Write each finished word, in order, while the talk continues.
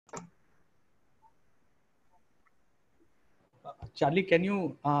Charlie, can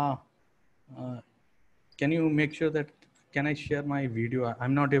you make sure that can I share my video?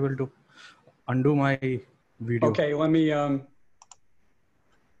 I'm not able to undo my video. Okay, let me.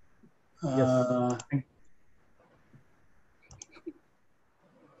 Yes.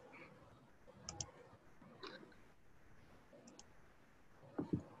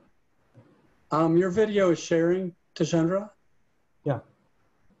 Your video is sharing, Tejendra? Yeah.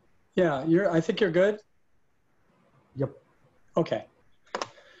 Yeah, I think you're good? Yep. Okay.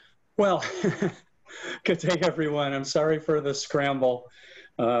 Well, good day, everyone. I'm sorry for the scramble.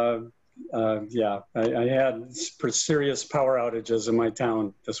 Yeah, I had serious power outages in my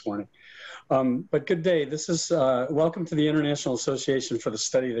town this morning. But good day. This is welcome to the International Association for the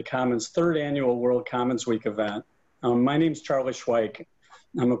Study of the Commons third annual World Commons Week event. My name is Charlie Schweik.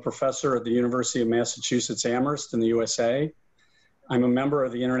 I'm a professor at the University of Massachusetts Amherst in the USA. I'm a member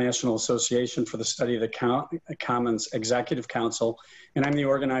of the International Association for the Study of the Commons Executive Council, and I'm the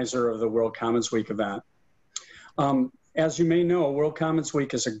organizer of the World Commons Week event. As you may know, World Commons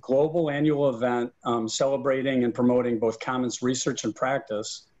Week is a global annual event celebrating and promoting both commons research and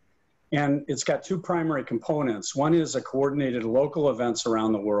practice. And it's got two primary components. One is a coordinated local events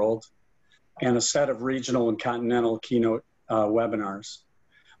around the world and a set of regional and continental keynote webinars.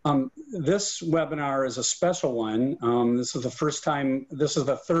 This webinar is a special one. This is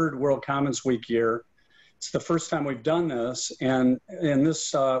the third World Commons Week year. It's the first time we've done this. And in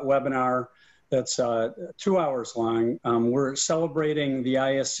this webinar that's 2 hours long, we're celebrating the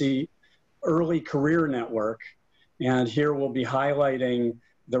ISC Early Career Network. And here we'll be highlighting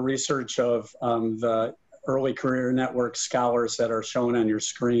the research of the Early Career Network scholars that are shown on your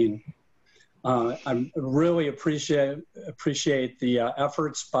screen. I really appreciate the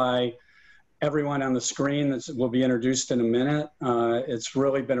efforts by everyone on the screen that will be introduced in a minute. It's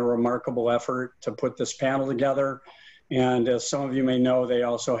really been a remarkable effort to put this panel together. And as some of you may know, they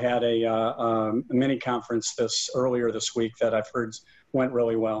also had a mini conference earlier this week that I've heard went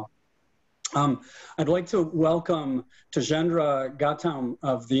really well. I'd like to welcome Tejendra Gautam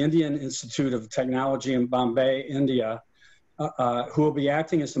of the Indian Institute of Technology in Bombay, India, who will be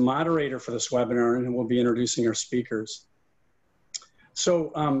acting as the moderator for this webinar and will be introducing our speakers.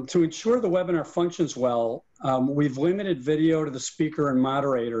 So to ensure the webinar functions well, we've limited video to the speaker and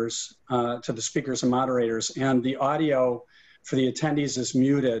moderators, to the speakers and moderators, and the audio for the attendees is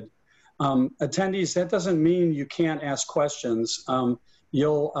muted. Attendees, that doesn't mean you can't ask questions. There's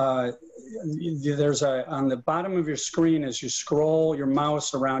on the bottom of your screen, as you scroll your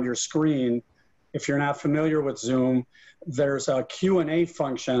mouse around your screen, if you're not familiar with Zoom, there's a Q&A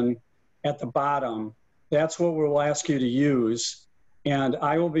function at the bottom. That's what we'll ask you to use. And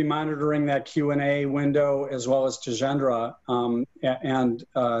I will be monitoring that Q&A window as well as Tejendra.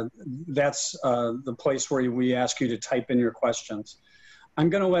 That's the place where we ask you to type in your questions. I'm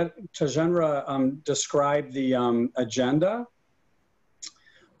going to let Tejendra describe the agenda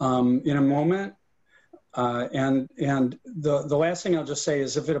in a moment. And the last thing I'll just say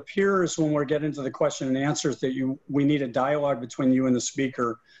is if it appears when we're getting to the question and answers that we need a dialogue between you and the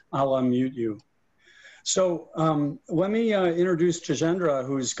speaker, I'll unmute you. So let me introduce Tejendra,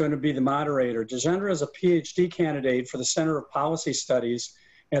 who's going to be the moderator. Tejendra is a PhD candidate for the Center of Policy Studies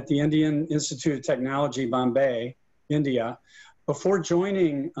at the Indian Institute of Technology, Bombay, India. Before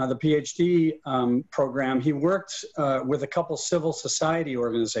joining the PhD program, he worked with a couple civil society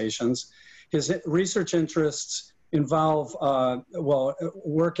organizations. His research interests involve,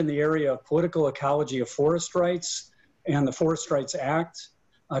 work in the area of political ecology of forest rights and the Forest Rights Act,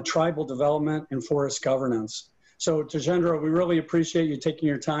 tribal development, and forest governance. So Tejendra, we really appreciate you taking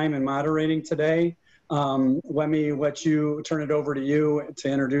your time and moderating today. Let me turn it over to you to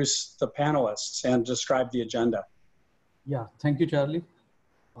introduce the panelists and describe the agenda. Yeah, thank you, Charlie.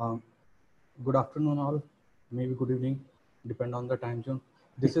 Good afternoon all, maybe good evening, depend on the time zone.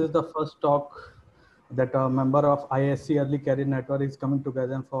 This is the first talk that a member of ISC Early Career Network is coming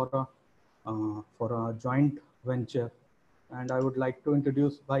together for a joint venture. And I would like to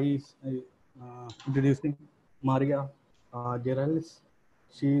introduce by introducing Maria Gerullis.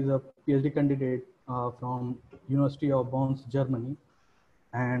 She is a PhD candidate from University of Bonn, Germany.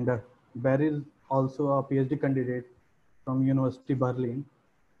 And Beril, also a PhD candidate from University Berlin,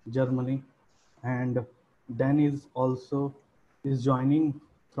 Germany. And Dan is joining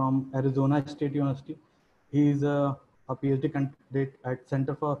from Arizona State University. He is a PhD candidate at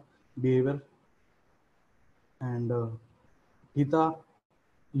Center for Behavior. And Hita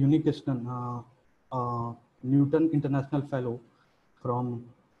Unnikrishnan, Newton International Fellow from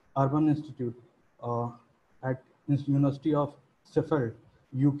Urban Institute at University of Sheffield,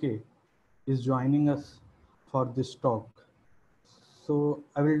 UK, is joining us for this talk. So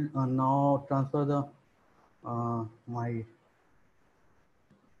I will now transfer the my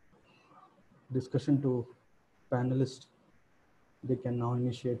discussion to panelists. They can now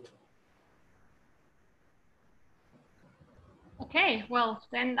initiate. Okay, well,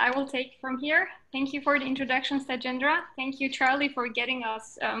 then I will take from here. Thank you for the introductions, Tejendra. Thank you, Charlie, for getting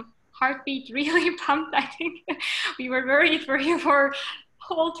us heartbeat really pumped. I think we were worried for you for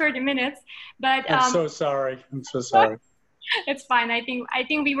whole 30 minutes, but I'm so sorry. I'm so sorry. It's fine. I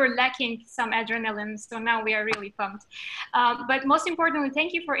think we were lacking some adrenaline, so now we are really pumped. But most importantly,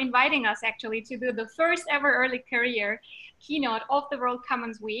 thank you for inviting us actually to do the first ever early career keynote of the World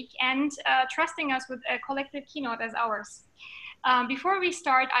Commons Week and trusting us with a collective keynote as ours. Before we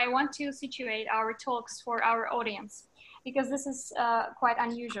start, I want to situate our talks for our audience because this is quite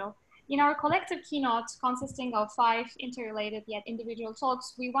unusual. In our collective keynote, consisting of 5 interrelated yet individual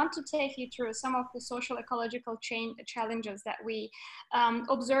talks, we want to take you through some of the social ecological challenges that we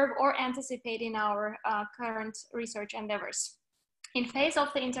observe or anticipate in our current research endeavors. In face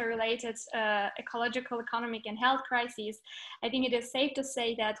of the interrelated ecological, economic, and health crises, I think it is safe to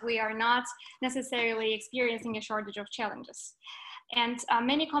say that we are not necessarily experiencing a shortage of challenges. And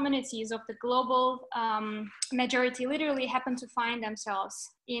many communities of the global majority literally happen to find themselves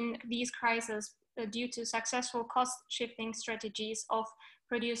in these crises due to successful cost-shifting strategies of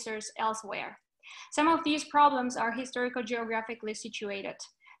producers elsewhere. Some of these problems are historico-geographically situated.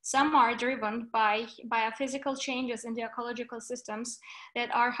 Some are driven by biophysical changes in the ecological systems that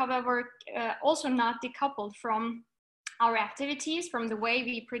are, however, also not decoupled from our activities, from the way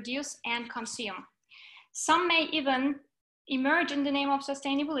we produce and consume. Some may even emerge in the name of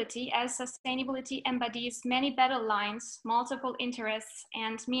sustainability, as sustainability embodies many battle lines, multiple interests,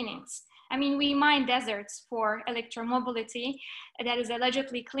 and meanings. I mean, we mine deserts for electromobility that is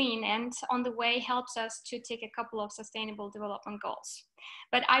allegedly clean and on the way helps us to tick a couple of sustainable development goals.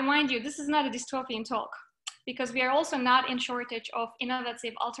 But I mind you, this is not a dystopian talk because we are also not in shortage of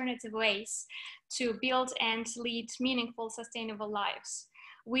innovative alternative ways to build and lead meaningful sustainable lives.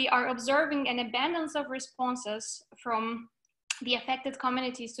 We are observing an abundance of responses from the affected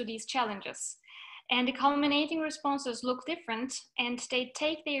communities to these challenges. And the culminating responses look different and they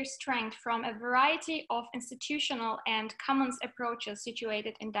take their strength from a variety of institutional and commons approaches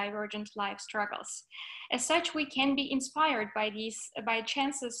situated in divergent life struggles. As such, we can be inspired by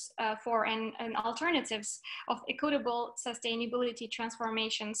chances for an alternatives of equitable sustainability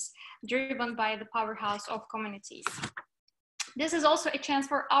transformations driven by the powerhouse of communities. This is also a chance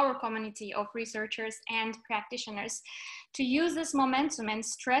for our community of researchers and practitioners to use this momentum and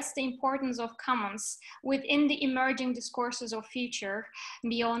stress the importance of commons within the emerging discourses of future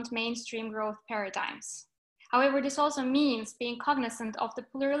beyond mainstream growth paradigms. However, this also means being cognizant of the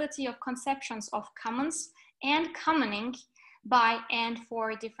plurality of conceptions of commons and commoning by and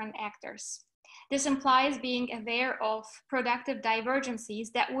for different actors. This implies being aware of productive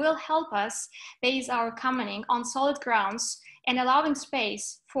divergencies that will help us base our commoning on solid grounds and allowing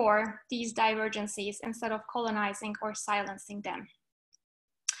space for these divergencies instead of colonizing or silencing them.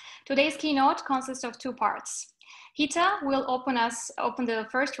 Today's keynote consists of 2 parts. Hita will open the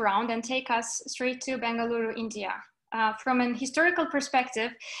first round and take us straight to Bengaluru, India. From an historical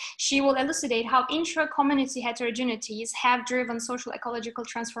perspective, she will elucidate how intra-community heterogeneities have driven social ecological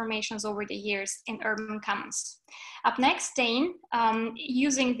transformations over the years in urban commons. Up next, Dane,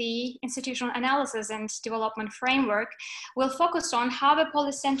 using the institutional analysis and development framework, will focus on how a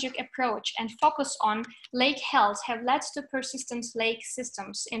polycentric approach and focus on lake health have led to persistent lake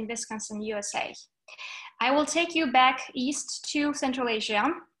systems in Wisconsin, USA. I will take you back east to Central Asia,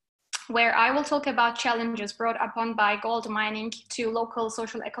 where I will talk about challenges brought upon by gold mining to local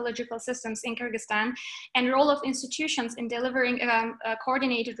social ecological systems in Kyrgyzstan and role of institutions in delivering a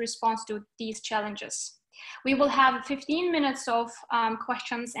coordinated response to these challenges. We will have 15 minutes of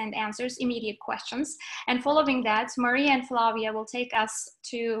questions and answers, immediate questions. And following that, Maria and Flavia will take us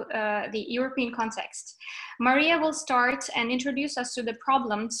to the European context. Maria will start and introduce us to the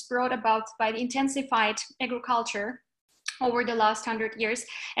problems brought about by the intensified agriculture over the last 100 years,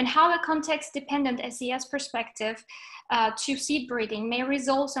 and how a context-dependent SES perspective to seed breeding may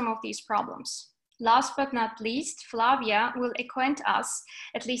resolve some of these problems. Last but not least, Flavia will acquaint us,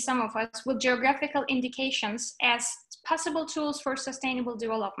 at least some of us, with geographical indications as possible tools for sustainable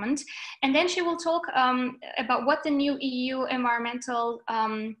development. And then she will talk about what the new EU environmental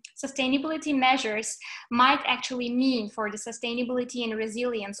sustainability measures might actually mean for the sustainability and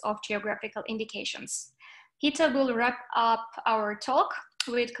resilience of geographical indications. Hita will wrap up our talk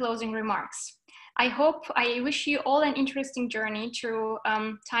with closing remarks. I wish you all an interesting journey through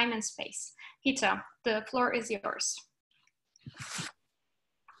time and space. Hita, the floor is yours.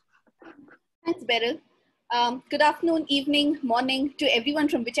 Thanks, Beril. Good afternoon, evening, morning to everyone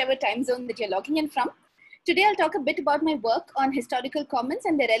from whichever time zone that you're logging in from. Today, I'll talk a bit about my work on historical commons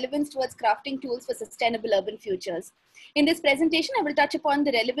and their relevance towards crafting tools for sustainable urban futures. In this presentation, I will touch upon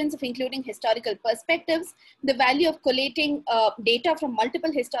the relevance of including historical perspectives, the value of collating data from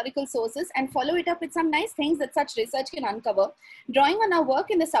multiple historical sources, and follow it up with some nice things that such research can uncover, drawing on our work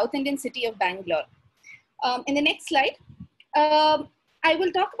in the South Indian city of Bangalore. In the next slide, I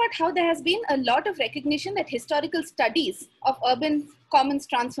will talk about how there has been a lot of recognition that historical studies of urban commons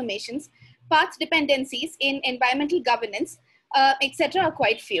transformations, path dependencies in environmental governance, etc. are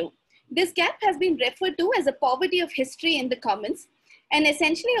quite few. This gap has been referred to as a poverty of history in the commons, and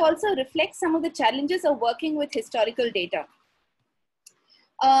essentially also reflects some of the challenges of working with historical data.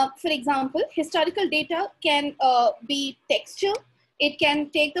 For example, historical data can be textual. It can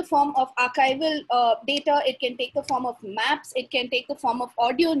take the form of archival data. It can take the form of maps. It can take the form of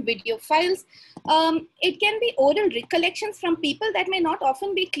audio and video files. It can be oral recollections from people that may not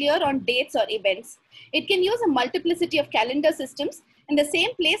often be clear on dates or events. It can use a multiplicity of calendar systems, and the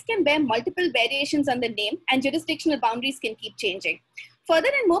same place can bear multiple variations on the name, and jurisdictional boundaries can keep changing. Further,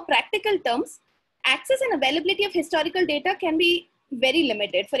 in more practical terms, access and availability of historical data can be very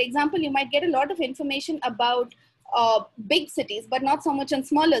limited. For example, you might get a lot of information about big cities, but not so much on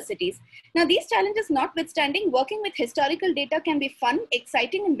smaller cities. Now, these challenges notwithstanding, working with historical data can be fun,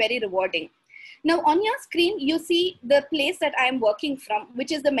 exciting, and very rewarding. Now, on your screen, you see the place that I am working from,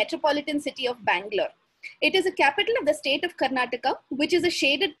 which is the metropolitan city of Bangalore. It is the capital of the state of Karnataka, which is a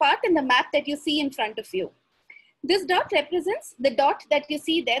shaded part in the map that you see in front of you. This dot represents, the dot that you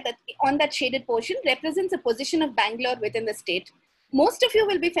see there that on that shaded portion represents a position of Bangalore within the state. Most of you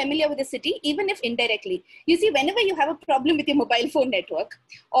will be familiar with the city, even if indirectly. You see, whenever you have a problem with your mobile phone network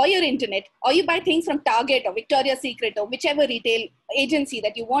or your internet, or you buy things from Target or Victoria's Secret or whichever retail agency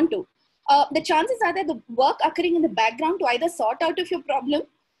that you want to, the chances are that the work occurring in the background to either sort out of your problem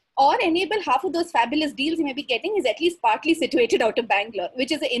or enable half of those fabulous deals you may be getting is at least partly situated out of Bangalore,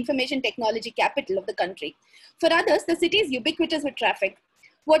 which is the information technology capital of the country. For others, the city is ubiquitous with traffic.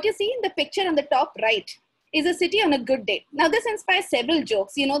 What you see in the picture on the top right is a city on a good day. Now, this inspires several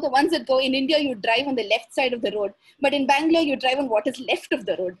jokes. You know, the ones that go in India, you drive on the left side of the road, but in Bangalore, you drive on what is left of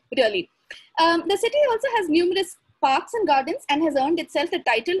the road, really. The city also has numerous parks and gardens and has earned itself the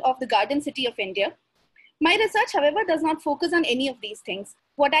title of the Garden City of India. My research, however, does not focus on any of these things.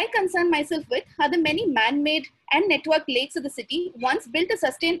 What I concern myself with are the many man-made and networked lakes of the city, once built to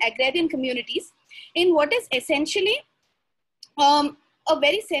sustain agrarian communities in what is essentially a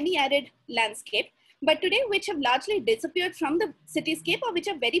very semi-arid landscape, but today which have largely disappeared from the cityscape or which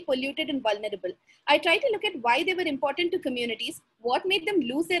are very polluted and vulnerable. I try to look at why they were important to communities, what made them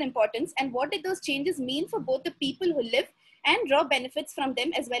lose their importance, and what did those changes mean for both the people who live and draw benefits from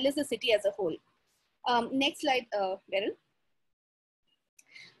them as well as the city as a whole. Next slide, Beril.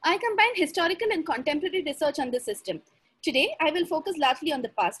 I combine historical and contemporary research on this system. Today, I will focus largely on the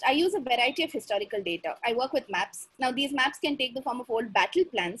past. I use a variety of historical data. I work with maps. Now, these maps can take the form of old battle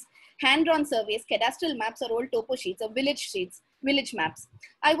plans, hand-drawn surveys, cadastral maps, or old topo sheets, or village maps.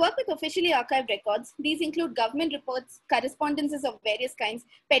 I work with officially archived records. These include government reports, correspondences of various kinds,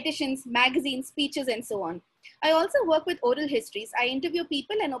 petitions, magazines, speeches, and so on. I also work with oral histories. I interview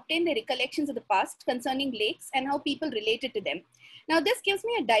people and obtain their recollections of the past concerning lakes and how people related to them. Now, this gives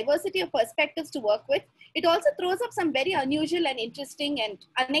me a diversity of perspectives to work with. It also throws up some very unusual and interesting and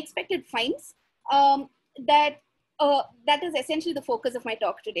unexpected finds that is essentially the focus of my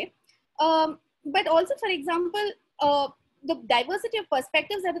talk today. But also, for example, the diversity of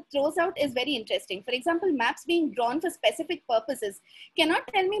perspectives that it throws out is very interesting. For example, maps being drawn for specific purposes cannot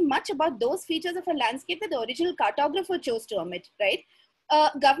tell me much about those features of a landscape that the original cartographer chose to omit, right?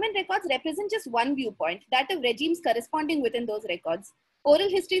 Government records represent just one viewpoint, that of regimes corresponding within those records. Oral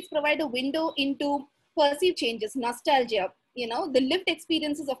histories provide a window into perceived changes, nostalgia, you know, the lived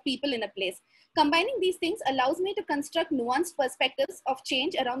experiences of people in a place. Combining these things allows me to construct nuanced perspectives of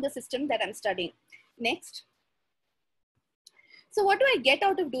change around the system that I'm studying. Next. So what do I get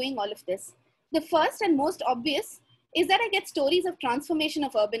out of doing all of this? The first and most obvious is that I get stories of transformation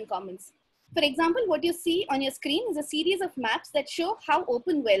of urban commons. For example, what you see on your screen is a series of maps that show how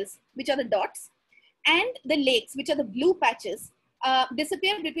open wells, which are the dots, and the lakes, which are the blue patches,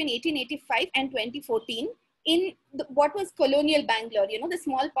 disappeared between 1885 and 2014 in what was colonial Bangalore, you know, the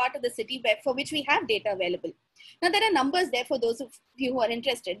small part of the city for which we have data available. Now, there are numbers there for those of you who are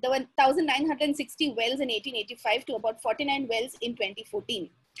interested. There were 1,960 wells in 1885 to about 49 wells in 2014.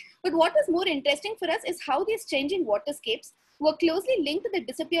 But what was more interesting for us is how these changing waterscapes were closely linked to the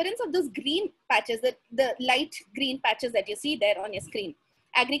disappearance of those green patches, the light green patches that you see there on your screen.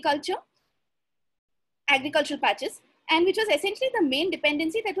 Agriculture, agricultural patches, and which was essentially the main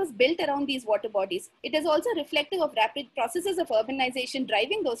dependency that was built around these water bodies. It is also reflective of rapid processes of urbanization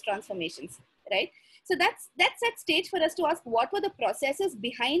driving those transformations, right? So that's that stage for us to ask, what were the processes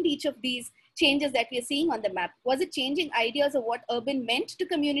behind each of these changes that we are seeing on the map? Was it changing ideas of what urban meant to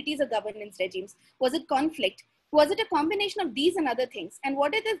communities or governance regimes? Was it conflict? Was it a combination of these and other things? And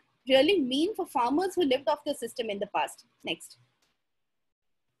what did it really mean for farmers who lived off the system in the past? Next.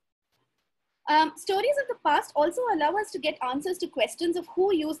 Stories of the past also allow us to get answers to questions of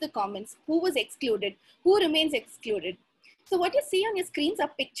who used the commons, who was excluded, who remains excluded. So what you see on your screens are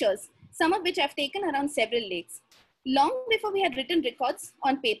pictures, some of which I've taken around several lakes. Long before we had written records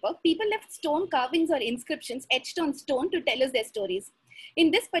on paper, people left stone carvings or inscriptions etched on stone to tell us their stories. In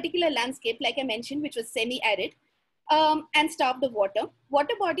this particular landscape, like I mentioned, which was semi-arid and starved of water,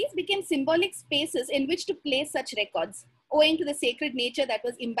 water bodies became symbolic spaces in which to place such records, owing to the sacred nature that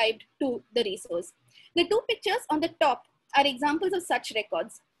was imbibed to the resource. The two pictures on the top are examples of such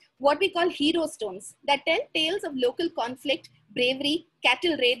records, what we call hero stones, that tell tales of local conflict, bravery,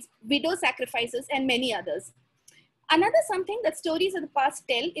 cattle raids, widow sacrifices, and many others. Another something that stories of the past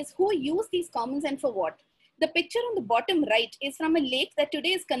tell is who used these commons and for what. The picture on the bottom right is from a lake that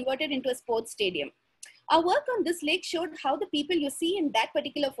today is converted into a sports stadium. Our work on this lake showed how the people you see in that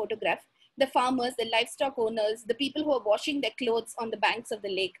particular photograph, the farmers, the livestock owners, the people who are washing their clothes on the banks of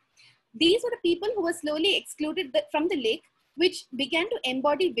the lake, these were the people who were slowly excluded from the lake, which began to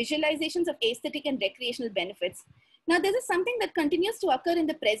embody visualizations of aesthetic and recreational benefits. Now, this is something that continues to occur in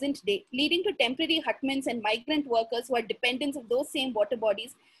the present day, leading to temporary hutments and migrant workers who are dependents of those same water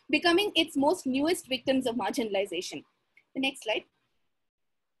bodies, becoming its most newest victims of marginalization. The next slide.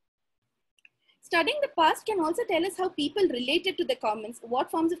 Studying the past can also tell us how people related to the commons, what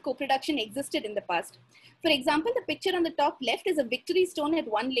forms of co-production existed in the past. For example, the picture on the top left is a victory stone at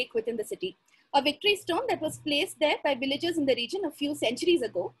one lake within the city. A victory stone that was placed there by villagers in the region a few centuries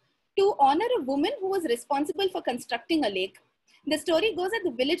ago to honor a woman who was responsible for constructing a lake. The story goes that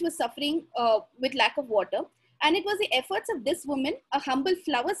the village was suffering with lack of water, and it was the efforts of this woman, a humble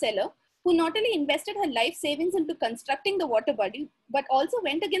flower seller, who not only invested her life savings into constructing the water body, but also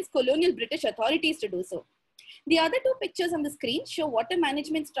went against colonial British authorities to do so. The other two pictures on the screen show water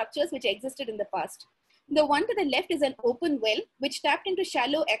management structures which existed in the past. The one to the left is an open well, which tapped into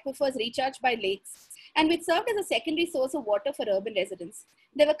shallow aquifers recharged by lakes, and which served as a secondary source of water for urban residents.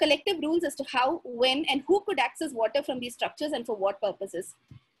 There were collective rules as to how, when, and who could access water from these structures and for what purposes.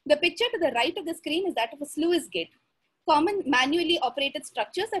 The picture to the right of the screen is that of a sluice gate, common manually operated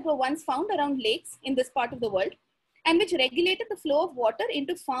structures that were once found around lakes in this part of the world, and which regulated the flow of water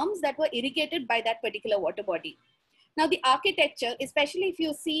into farms that were irrigated by that particular water body. Now, the architecture, especially if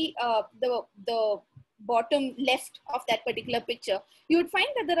you see the bottom left of that particular picture, you would find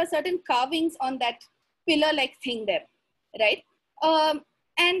that there are certain carvings on that pillar-like thing there, right?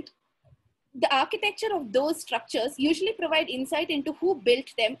 And the architecture of those structures usually provide insight into who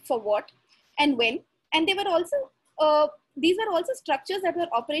built them, for what, and when. And they were also, these were also structures that were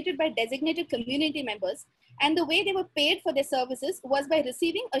operated by designated community members. And the way they were paid for their services was by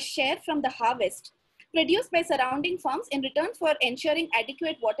receiving a share from the harvest produced by surrounding farms in return for ensuring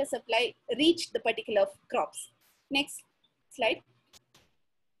adequate water supply reached the particular crops. Next slide.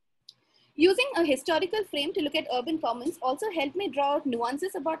 Using a historical frame to look at urban commons also helped me draw out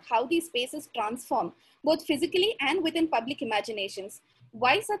nuances about how these spaces transform, both physically and within public imaginations,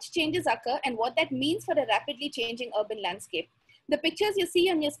 why such changes occur, and what that means for a rapidly changing urban landscape. The pictures you see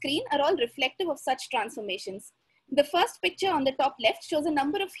on your screen are all reflective of such transformations. The first picture on the top left shows a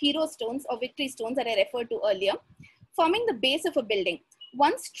number of hero stones or victory stones that I referred to earlier, forming the base of a building.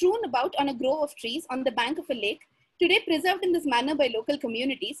 Once strewn about on a grove of trees on the bank of a lake, today preserved in this manner by local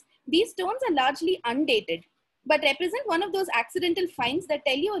communities, these stones are largely undated, but represent one of those accidental finds that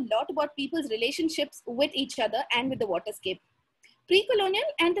tell you a lot about people's relationships with each other and with the waterscape. Pre-colonial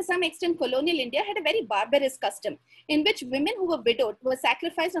and to some extent colonial India had a very barbarous custom in which women who were widowed were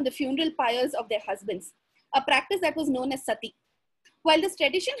sacrificed on the funeral pyres of their husbands, a practice that was known as sati. While this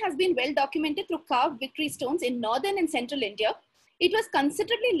tradition has been well documented through carved victory stones in northern and central India, it was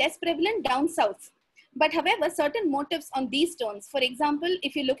considerably less prevalent down south. But however, certain motifs on these stones, for example,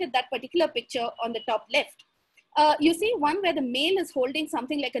 if you look at that particular picture on the top left, you see one where the male is holding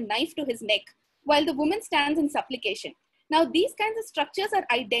something like a knife to his neck, while the woman stands in supplication. Now, these kinds of structures are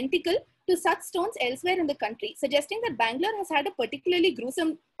identical to such stones elsewhere in the country, suggesting that Bangalore has had a particularly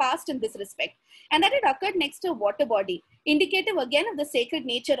gruesome past in this respect, and that it occurred next to a water body, indicative again of the sacred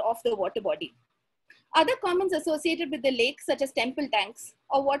nature of the water body. Other commons associated with the lake, such as temple tanks,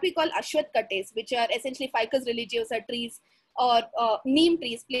 or what we call ashwatkates, which are essentially ficus religiosa trees or neem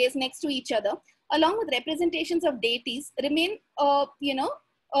trees placed next to each other, along with representations of deities, remain,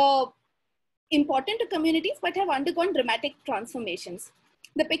 important to communities, but have undergone dramatic transformations.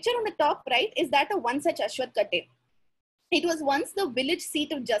 The picture on the top right is that of one such Ashwath. It was once the village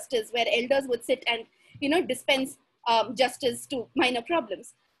seat of justice, where elders would sit and, dispense justice to minor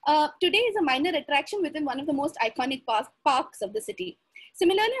problems. Today is a minor attraction within one of the most iconic parks of the city.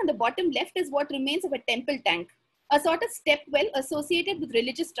 Similarly, on the bottom left is what remains of a temple tank, a sort of step well associated with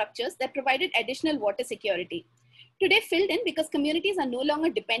religious structures that provided additional water security. Today filled in because communities are no longer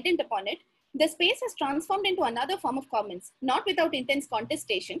dependent upon it, the space has transformed into another form of commons, not without intense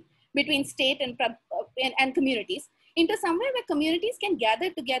contestation between state and communities, into somewhere where communities can gather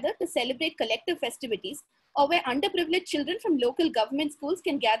together to celebrate collective festivities, or where underprivileged children from local government schools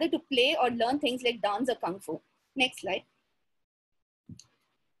can gather to play or learn things like dance or kung fu. Next slide.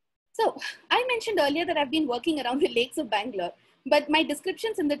 So I mentioned earlier that I've been working around the lakes of Bangalore, but my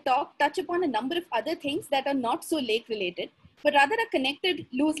descriptions in the talk touch upon a number of other things that are not so lake related, but rather are connected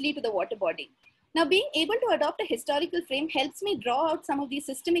loosely to the water body. Now, being able to adopt a historical frame helps me draw out some of these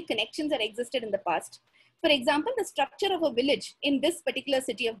systemic connections that existed in the past. For example, the structure of a village in this particular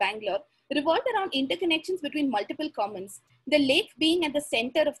city of Bangalore revolved around interconnections between multiple commons, the lake being at the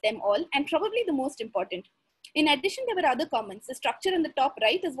center of them all, and probably the most important. In addition, there were other commons. The structure in the top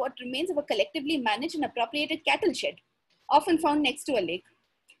right is what remains of a collectively managed and appropriated cattle shed, often found next to a lake.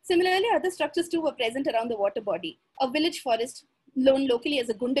 Similarly, other structures too were present around the water body. A village forest, known locally as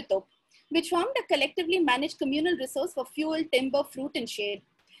a gundatop, which formed a collectively managed communal resource for fuel, timber, fruit, and shade.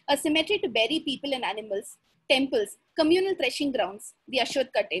 A cemetery to bury people and animals, temples, communal threshing grounds, the Ashwath.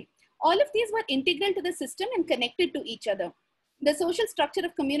 All of these were integral to the system and connected to each other. The social structure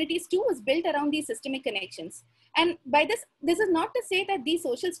of communities too was built around these systemic connections. And by this is not to say that these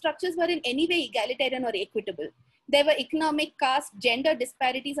social structures were in any way egalitarian or equitable. There were economic, caste, gender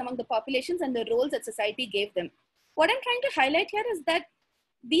disparities among the populations and the roles that society gave them. What I'm trying to highlight here is that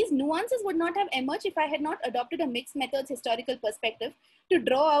these nuances would not have emerged if I had not adopted a mixed methods historical perspective to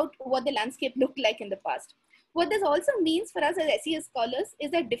draw out what the landscape looked like in the past. What this also means for us as SES scholars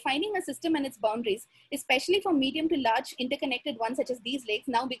is that defining a system and its boundaries, especially for medium to large interconnected ones such as these lakes,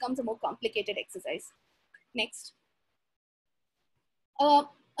 now becomes a more complicated exercise. Next.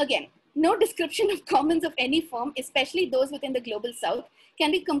 Again, no description of commons of any form, especially those within the global south,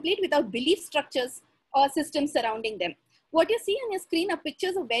 can be complete without belief structures or systems surrounding them. What you see on your screen are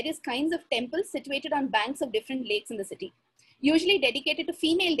pictures of various kinds of temples situated on banks of different lakes in the city, usually dedicated to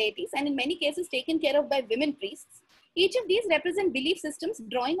female deities and in many cases taken care of by women priests. Each of these represent belief systems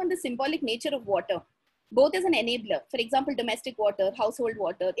drawing on the symbolic nature of water, both as an enabler, for example, domestic water, household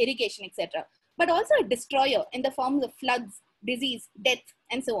water, irrigation, etc., but also a destroyer in the forms of floods, disease, death,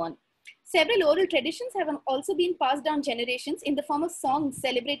 and so on. Several oral traditions have also been passed down generations in the form of songs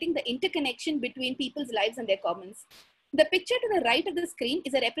celebrating the interconnection between people's lives and their commons. The picture to the right of the screen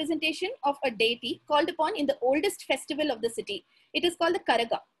is a representation of a deity called upon in the oldest festival of the city. It is called the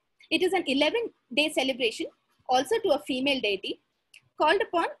Karaga. It is an 11-day celebration, also to a female deity, called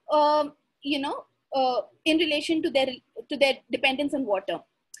upon, in relation to their dependence on water.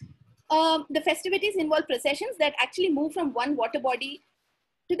 The festivities involve processions that actually move from one water body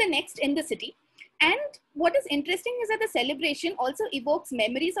to the next in the city. And what is interesting is that the celebration also evokes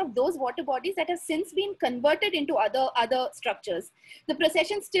memories of those water bodies that have since been converted into other structures. The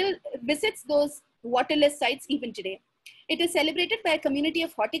procession still visits those waterless sites even today. It is celebrated by a community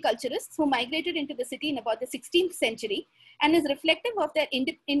of horticulturists who migrated into the city in about the 16th century and is reflective of their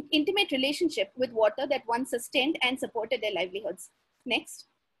intimate relationship with water that once sustained and supported their livelihoods. Next.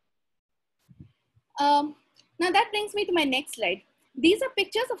 Now that brings me to my next slide. These are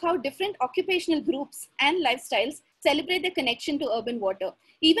pictures of how different occupational groups and lifestyles celebrate their connection to urban water,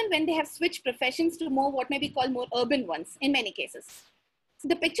 even when they have switched professions to more what may be called more urban ones in many cases. So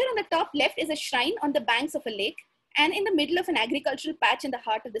the picture on the top left is a shrine on the banks of a lake and in the middle of an agricultural patch in the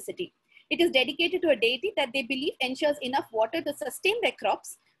heart of the city. It is dedicated to a deity that they believe ensures enough water to sustain their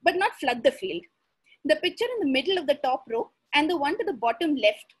crops, but not flood the field. The picture in the middle of the top row and the one to the bottom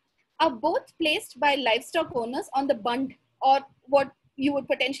left are both placed by livestock owners on the bund, or what you would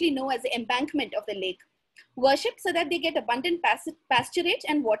potentially know as the embankment of the lake, worshipped so that they get abundant pasturage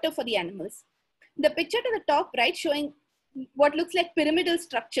and water for the animals. The picture to the top right showing what looks like pyramidal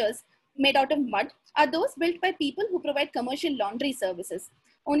structures made out of mud are those built by people who provide commercial laundry services.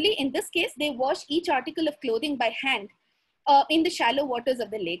 Only in this case, they wash each article of clothing by hand in the shallow waters of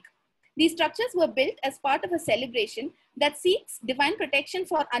the lake. These structures were built as part of a celebration that seeks divine protection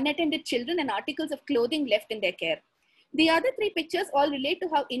for unattended children and articles of clothing left in their care. The other three pictures all relate to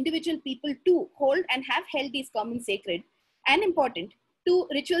how individual people too hold and have held these commons sacred and important to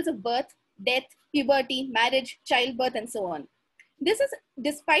rituals of birth, death, puberty, marriage, childbirth, and so on. This is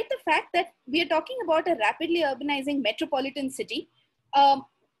despite the fact that we are talking about a rapidly urbanizing metropolitan city,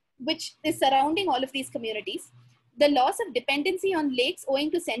 which is surrounding all of these communities. The loss of dependency on lakes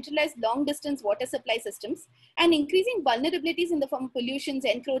owing to centralized long-distance water supply systems, and increasing vulnerabilities in the form of pollutions,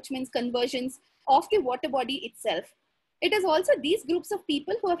 encroachments, conversions of the water body itself. It is also these groups of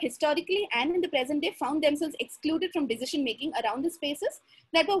people who have historically and in the present day found themselves excluded from decision-making around the spaces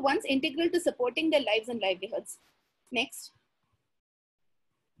that were once integral to supporting their lives and livelihoods. Next.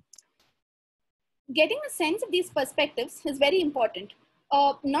 Getting a sense of these perspectives is very important.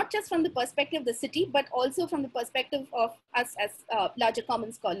 Not just from the perspective of the city, but also from the perspective of us as larger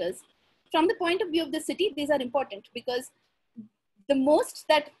common scholars. From the point of view of the city, these are important because the most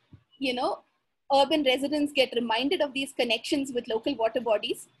that, urban residents get reminded of these connections with local water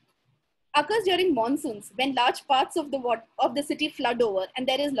bodies occurs during monsoons, when large parts of the city flood over and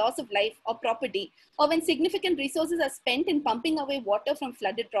there is loss of life or property, or when significant resources are spent in pumping away water from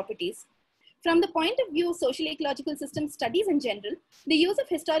flooded properties. From the point of view of social ecological system studies in general, the use of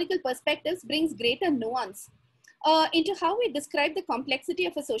historical perspectives brings greater nuance into how we describe the complexity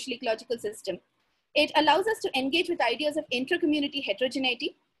of a social ecological system. It allows us to engage with ideas of intra-community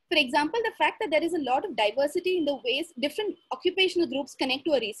heterogeneity. For example, the fact that there is a lot of diversity in the ways different occupational groups connect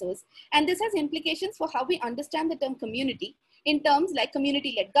to a resource. And this has implications for how we understand the term community in terms like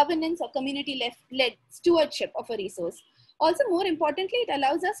community-led governance or community-led stewardship of a resource. Also, more importantly, it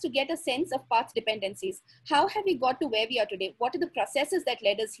allows us to get a sense of path dependencies. How have we got to where we are today? What are the processes that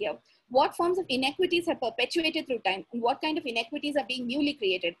led us here? What forms of inequities have perpetuated through time? And what kind of inequities are being newly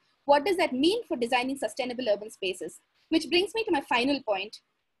created? What does that mean for designing sustainable urban spaces? Which brings me to my final point.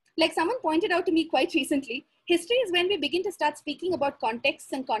 Like someone pointed out to me quite recently, history is when we begin to start speaking about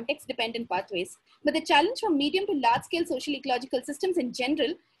contexts and context-dependent pathways. But the challenge for medium to large-scale social ecological systems in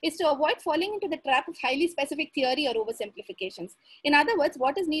general is to avoid falling into the trap of highly specific theory or oversimplifications. In other words,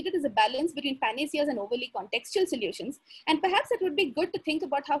 what is needed is a balance between panaceas and overly contextual solutions. And perhaps it would be good to think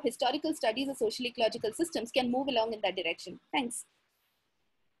about how historical studies of social ecological systems can move along in that direction. Thanks.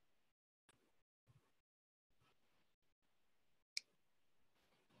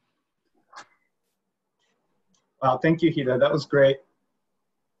 Wow, thank you, Hita. That was great.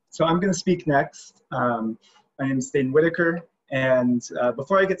 So I'm going to speak next. My name is Dane Whittaker, and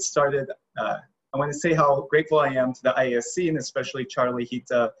before I get started, I want to say how grateful I am to the IASC, and especially Charlie,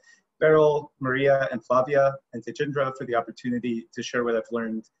 Hita, Beril, Maria, and Flavia, and Tejendra for the opportunity to share what I've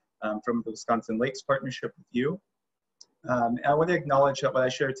learned from the Wisconsin Lakes Partnership with you. And I want to acknowledge that what I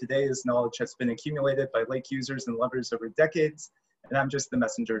share today is knowledge that's been accumulated by lake users and lovers over decades, and I'm just the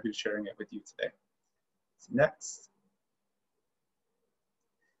messenger who's sharing it with you today. Next.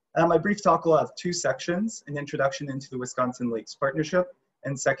 My brief talk will have two sections: an introduction into the Wisconsin Lakes Partnership,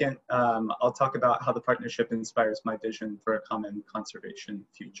 and second, I'll talk about how the partnership inspires my vision for a common conservation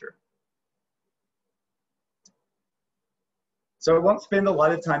future. So I won't spend a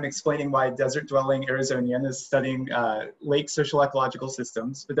lot of time explaining why desert-dwelling Arizonian is studying lake social ecological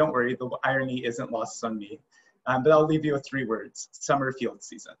systems, but don't worry, the irony isn't lost on me. But I'll leave you with 3 words: summer field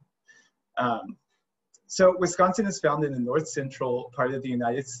season. So Wisconsin is found in the north central part of the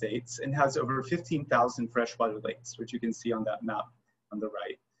United States and has over 15,000 freshwater lakes, which you can see on that map on the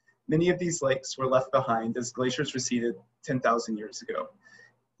right. Many of these lakes were left behind as glaciers receded 10,000 years ago.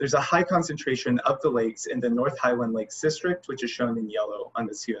 There's a high concentration of the lakes in the North Highland Lakes District, which is shown in yellow on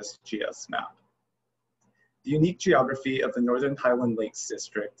this USGS map. The unique geography of the Northern Highland Lakes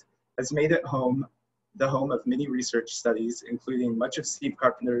District has made it the home of many research studies, including much of Steve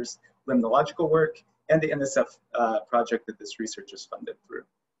Carpenter's limnological work and the NSF project that this research is funded through.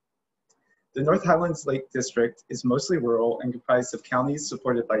 The North Highlands Lake District is mostly rural and comprised of counties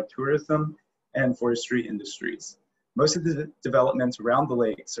supported by tourism and forestry industries. Most of the developments around the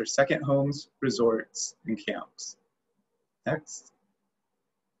lakes are second homes, resorts, and camps. Next.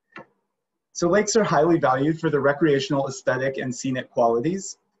 So lakes are highly valued for their recreational, aesthetic, and scenic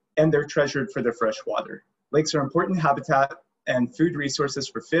qualities, and they're treasured for their fresh water. Lakes are important habitat and food resources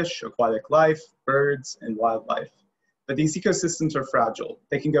for fish, aquatic life, birds, and wildlife. But these ecosystems are fragile.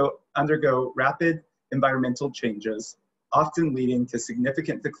 They can undergo rapid environmental changes, often leading to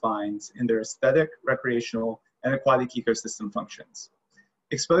significant declines in their aesthetic, recreational, and aquatic ecosystem functions.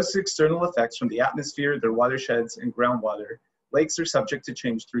 Exposed to external effects from the atmosphere, their watersheds, and groundwater, lakes are subject to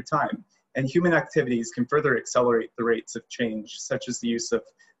change through time, and human activities can further accelerate the rates of change, such as the use of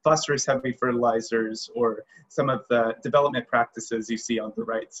phosphorus-heavy fertilizers or some of the development practices you see on the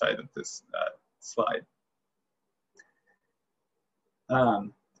right side of this slide.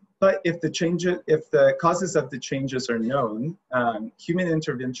 But if the causes of the changes are known, human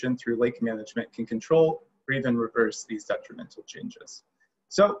intervention through lake management can control or even reverse these detrimental changes.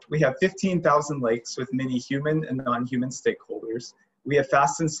 So we have 15,000 lakes with many human and non-human stakeholders. We have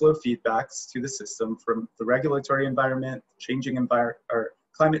fast and slow feedbacks to the system from the regulatory environment, or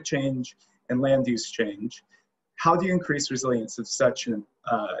climate change, and land use change. How do you increase resilience of such an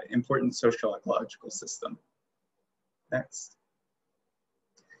important social-ecological system? Next.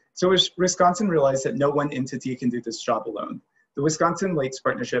 So Wisconsin realized that no one entity can do this job alone. The Wisconsin Lakes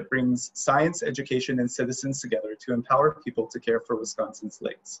Partnership brings science, education, and citizens together to empower people to care for Wisconsin's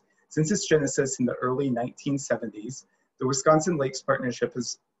lakes. Since its genesis in the early 1970s, the Wisconsin Lakes Partnership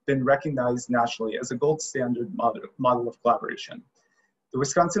has been recognized nationally as a gold standard model of collaboration. The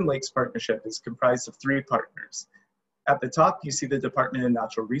Wisconsin Lakes Partnership is comprised of 3 partners. At the top, you see the Department of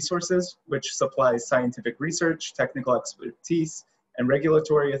Natural Resources, which supplies scientific research, technical expertise, and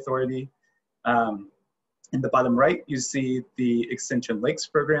regulatory authority. In the bottom right, you see the Extension Lakes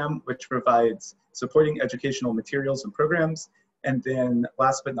program, which provides supporting educational materials and programs. And then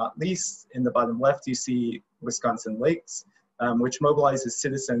last but not least, in the bottom left, you see Wisconsin Lakes, which mobilizes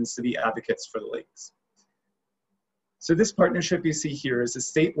citizens to be advocates for the lakes. So this partnership you see here is a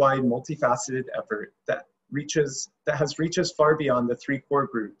statewide, multifaceted effort that has reaches far beyond the 3 core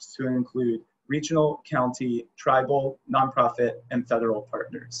groups to include regional, county, tribal, nonprofit, and federal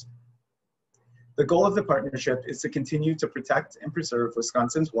partners. The goal of the partnership is to continue to protect and preserve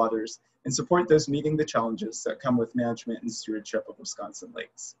Wisconsin's waters and support those meeting the challenges that come with management and stewardship of Wisconsin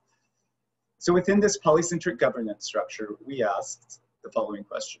lakes. So within this polycentric governance structure, we asked the following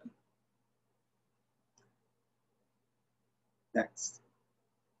question. Next.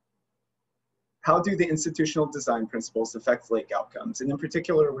 How do the institutional design principles affect lake outcomes? And in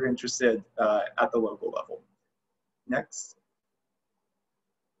particular, we're interested at the local level. Next.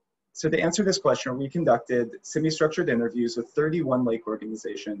 So to answer this question, we conducted semi-structured interviews with 31 lake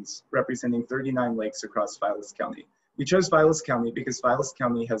organizations representing 39 lakes across Vilas County. We chose Vilas County because Vilas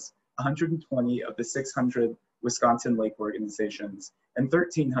County has 120 of the 600 Wisconsin lake organizations and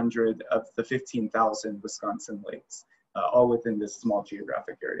 1,300 of the 15,000 Wisconsin lakes, all within this small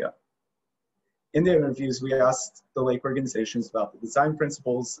geographic area. In the interviews, we asked the lake organizations about the design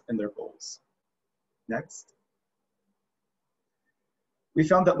principles and their goals. Next. We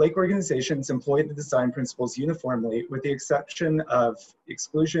found that lake organizations employed the design principles uniformly with the exception of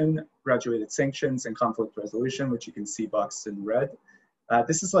exclusion, graduated sanctions, and conflict resolution, which you can see boxed in red.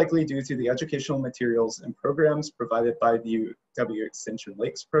 This is likely due to the educational materials and programs provided by the UW Extension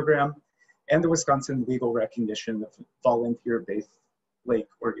Lakes program and the Wisconsin legal recognition of volunteer-based lake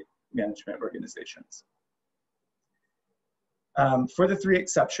management organizations. For the 3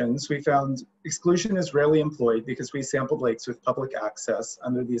 exceptions, we found exclusion is rarely employed because we sampled lakes with public access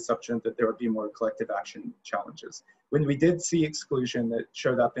under the assumption that there would be more collective action challenges. When we did see exclusion, it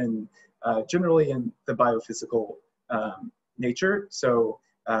showed up in generally in the biophysical nature. So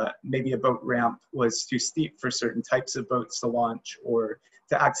maybe a boat ramp was too steep for certain types of boats to launch, or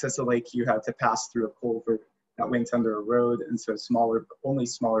to access a lake, you had to pass through a culvert that went under a road, and so only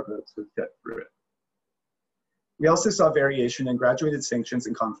smaller boats would get through it. We also saw variation in graduated sanctions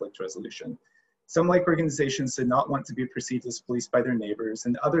and conflict resolution. Some lake organizations did not want to be perceived as policed by their neighbors,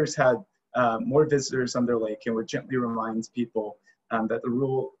 and others had more visitors on their lake and would gently remind people that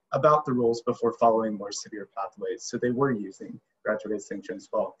about the rules before following more severe pathways. So they were using graduated sanctions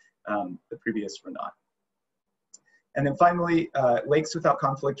while the previous were not. And then finally, lakes without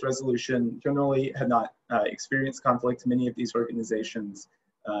conflict resolution generally had not experienced conflict. Many of these organizations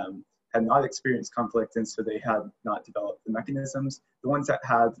had not experienced conflict, and so they had not developed the mechanisms. The ones that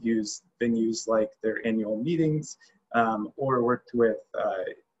had been used like their annual meetings or worked with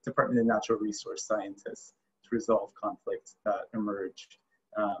Department of Natural Resource scientists to resolve conflicts that emerged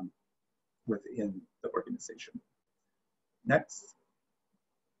within the organization. Next.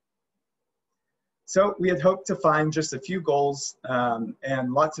 So we had hoped to find just a few goals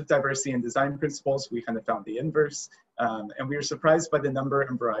and lots of diversity in design principles. We kind of found the inverse. And we were surprised by the number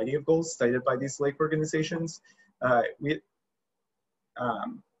and variety of goals cited by these lake organizations.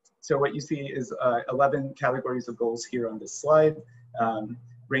 So what you see is 11 categories of goals here on this slide,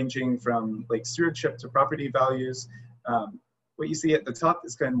 ranging from lake stewardship to property values. What you see at the top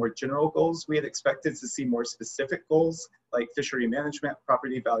is kind of more general goals. We had expected to see more specific goals like fishery management,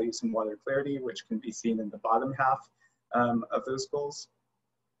 property values, and water clarity, which can be seen in the bottom half of those goals.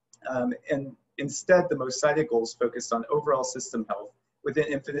 And instead, the most cited goals focused on overall system health with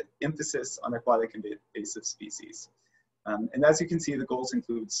an emphasis on aquatic and invasive species. And as you can see, the goals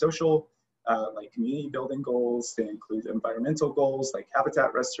include social, like community building goals, they include environmental goals like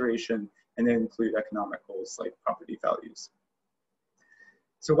habitat restoration, and they include economic goals like property values.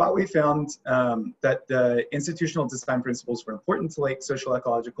 So while we found that the institutional design principles were important to like social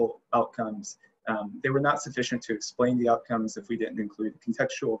ecological outcomes, they were not sufficient to explain the outcomes if we didn't include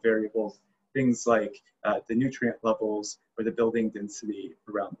contextual variables, things like the nutrient levels or the building density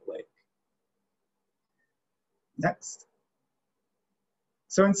around the lake. Next.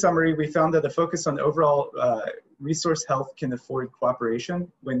 So in summary, we found that a focus on overall resource health can afford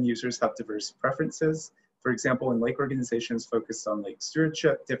cooperation when users have diverse preferences. For example, when lake organizations focus on lake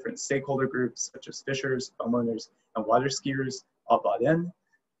stewardship, different stakeholder groups such as fishers, homeowners, and water skiers all bought in.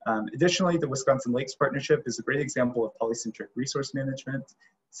 Additionally, the Wisconsin Lakes Partnership is a great example of polycentric resource management.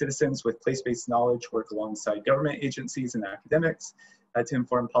 Citizens with place-based knowledge work alongside government agencies and academics to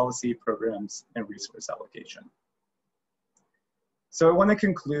inform policy, programs, and resource allocation. So I want to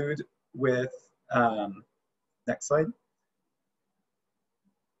conclude with, next slide.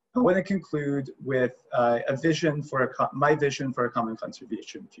 I want to conclude with a vision for my vision for a common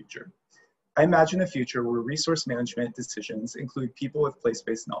conservation future. I imagine a future where resource management decisions include people with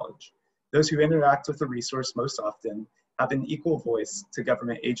place-based knowledge. Those who interact with the resource most often have an equal voice to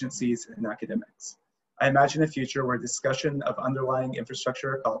government agencies and academics. I imagine a future where discussion of underlying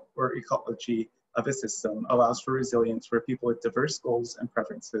infrastructure or ecology of a system allows for resilience where people with diverse goals and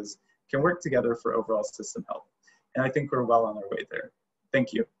preferences can work together for overall system health. And I think we're well on our way there.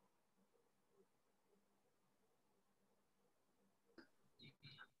 Thank you.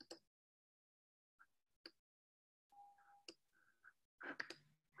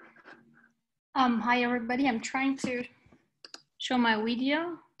 Hi everybody, I'm trying to show my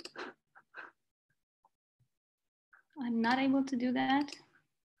video. I'm not able to do that.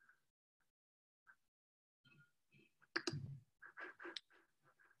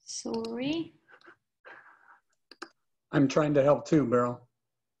 Sorry. I'm trying to help too, Beril.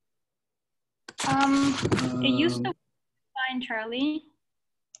 It used to be fine, Charlie.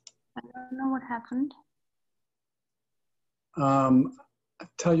 I don't know what happened.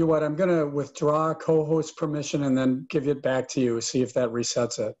 Tell you what, I'm going to withdraw co-host permission and then give it back to you, see if that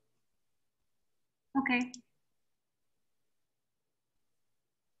resets it. Okay.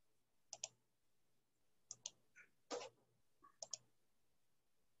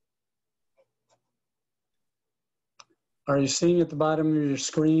 Are you seeing at the bottom of your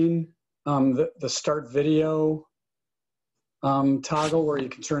screen the start video toggle where you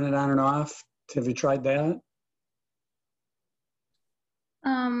can turn it on and off? Have you tried that?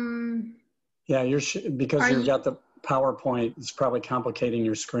 Yeah, because you've got the PowerPoint, it's probably complicating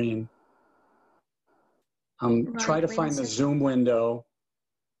your screen. Right, try to find the Zoom window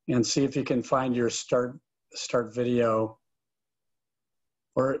and see if you can find your start video.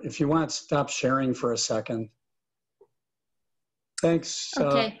 Or if you want, stop sharing for a second. Thanks,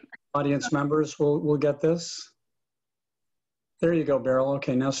 okay. Audience members. We'll get this. There you go, Beril.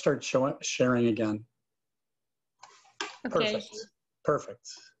 Okay, now start sharing again. Okay. Perfect.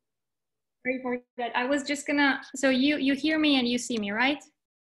 Very good. I was just gonna. So you hear me and you see me, right?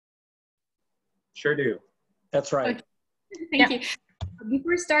 Sure do. That's right. Okay. Thank you.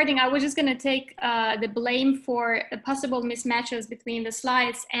 Before starting, I was just going to take the blame for possible mismatches between the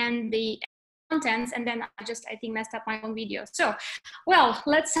slides and the contents, and then I think messed up my own video. So, well,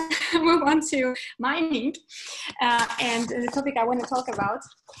 let's move on to mining and the topic I want to talk about.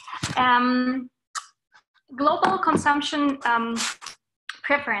 Global consumption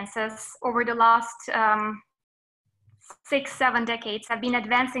preferences over the last 6-7 decades have been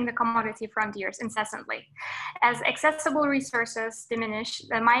advancing the commodity frontiers incessantly. As accessible resources diminish,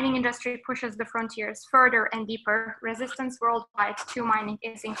 the mining industry pushes the frontiers further and deeper. Resistance worldwide to mining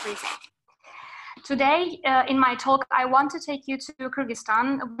is increasing. Today, in my talk, I want to take you to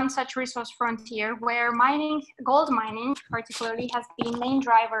Kyrgyzstan, one such resource frontier where gold mining particularly, has been main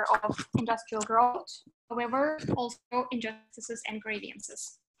driver of industrial growth, however, also injustices and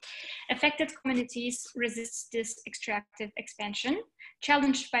grievances. Affected communities resist this extractive expansion.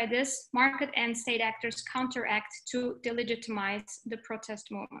 Challenged by this, market and state actors counteract to delegitimize the protest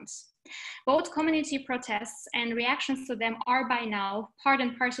movements. Both community protests and reactions to them are by now part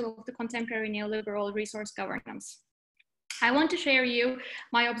and parcel of the contemporary neoliberal resource governance. I want to share you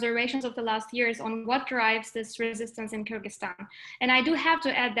my observations of the last years on what drives this resistance in Kyrgyzstan. And I do have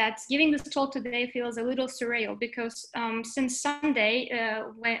to add that giving this talk today feels a little surreal because since Sunday,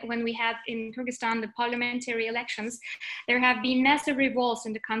 when we had in Kyrgyzstan the parliamentary elections, there have been massive revolts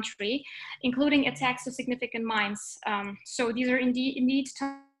in the country, including attacks to significant mines. So these are indeed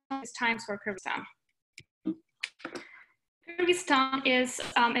times for Kyrgyzstan. Kyrgyzstan is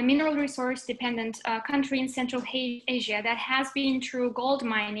a mineral resource dependent country in Central Asia that has been, through gold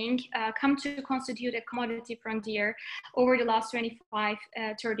mining, come to constitute a commodity frontier over the last 25,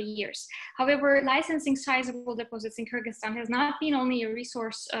 30 years. However, licensing sizable deposits in Kyrgyzstan has not been only a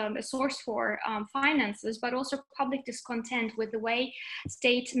resource, a source for finances, but also public discontent with the way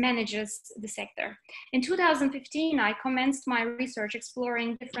state manages the sector. In 2015, I commenced my research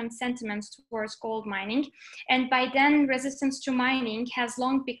exploring different sentiments towards gold mining, and by then resistance to mining has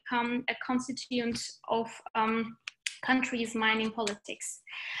long become a constituent of country's mining politics.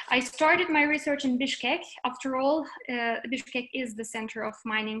 I started my research in Bishkek. After all, Bishkek is the center of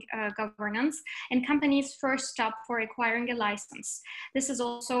mining governance and companies' first stop for acquiring a license. This is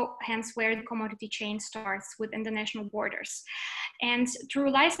also hence where the commodity chain starts within the national borders. And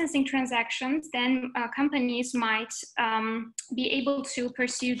through licensing transactions, then companies might be able to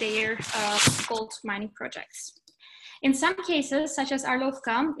pursue their gold mining projects. In some cases, such as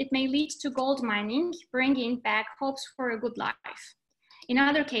Arlovka, it may lead to gold mining, bringing back hopes for a good life. In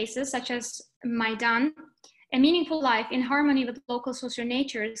other cases, such as Maidan, a meaningful life in harmony with local social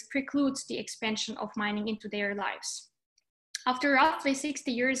natures precludes the expansion of mining into their lives. After roughly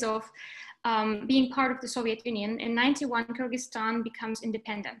 60 years of being part of the Soviet Union, in 91, Kyrgyzstan becomes an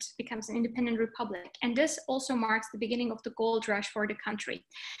independent republic. And this also marks the beginning of the gold rush for the country.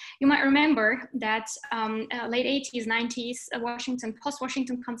 You might remember that late 80s, 90s,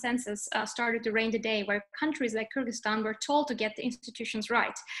 post-Washington consensus started to reign the day, where countries like Kyrgyzstan were told to get the institutions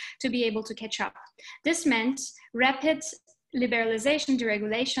right to be able to catch up. This meant rapid liberalization,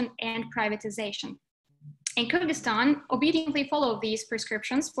 deregulation, and privatization. And Kyrgyzstan obediently followed these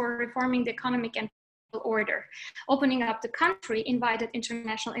prescriptions for reforming the economic and political order. Opening up the country invited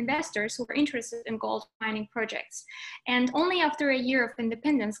international investors who were interested in gold mining projects. And only after a year of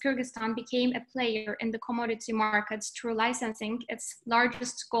independence, Kyrgyzstan became a player in the commodity markets through licensing its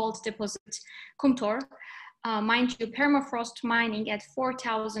largest gold deposit, Kumtor, mind you, permafrost mining at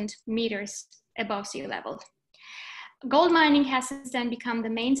 4,000 meters above sea level. Gold mining has since then become the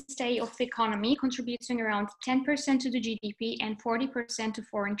mainstay of the economy, contributing around 10% to the GDP and 40% to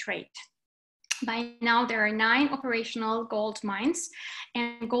foreign trade. By now, there are 9 operational gold mines,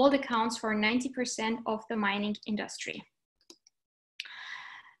 and gold accounts for 90% of the mining industry.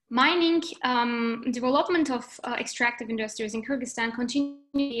 Mining, development of extractive industries in Kyrgyzstan continue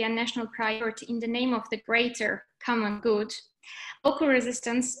to be a national priority in the name of the greater common good. Local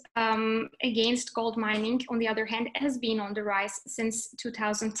resistance against gold mining, on the other hand, has been on the rise since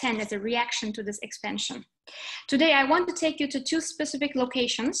 2010 as a reaction to this expansion. Today, I want to take you to 2 specific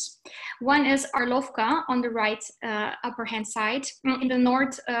locations. One is Arlovka on the right upper hand side in the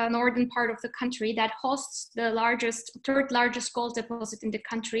northern part of the country that hosts the third largest gold deposit in the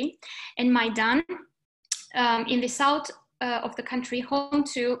country, and Maidan in the south of the country, home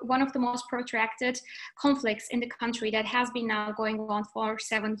to one of the most protracted conflicts in the country that has been now going on for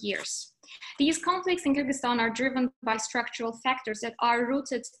 7 years. These conflicts in Kyrgyzstan are driven by structural factors that are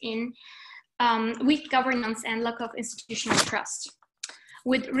rooted in weak governance and lack of institutional trust.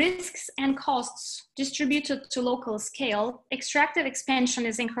 With risks and costs distributed to local scale, extractive expansion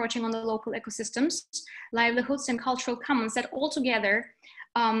is encroaching on the local ecosystems, livelihoods, and cultural commons that altogether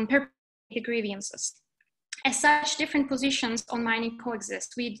perpetuate the grievances. As such, different positions on mining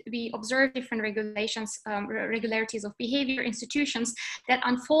coexist. We observe different regularities of behavior, institutions that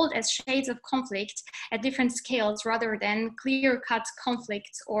unfold as shades of conflict at different scales rather than clear-cut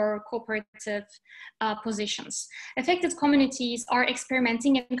conflicts or cooperative positions. Affected communities are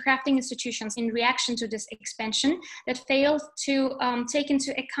experimenting and crafting institutions in reaction to this expansion that failed to take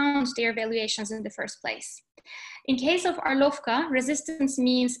into account their valuations in the first place. In case of Arlovka, resistance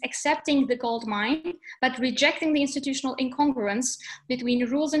means accepting the gold mine, but rejecting the institutional incongruence between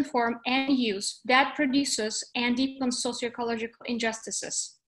rules and form and use that produces and deepens socio-ecological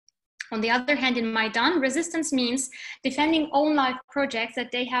injustices. On the other hand, in Maidan, resistance means defending own life projects that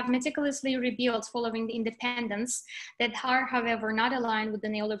they have meticulously rebuilt following the independence that are, however, not aligned with the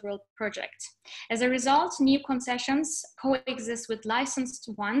neoliberal project. As a result, new concessions coexist with licensed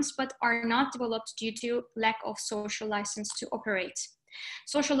ones, but are not developed due to lack of social license to operate.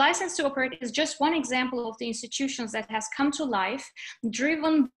 Social license to operate is just one example of the institutions that has come to life,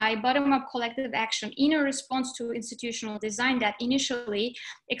 driven by bottom-up collective action in a response to institutional design that initially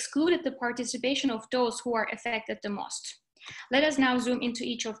excluded the participation of those who are affected the most. Let us now zoom into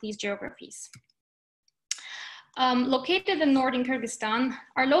each of these geographies. Located in northern Kyrgyzstan,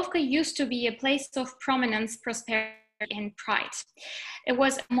 Arlovka used to be a place of prominence, prosperity, and pride. It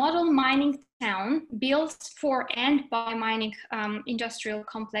was a model mining town built for and by mining industrial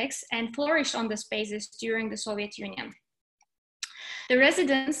complex and flourished on this basis during the Soviet Union. The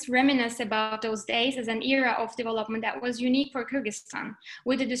residents reminisce about those days as an era of development that was unique for Kyrgyzstan.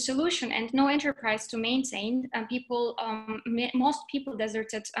 With the dissolution and no enterprise to maintain, most people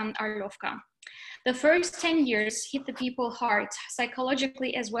deserted Arlovka. The first 10 years hit the people hard,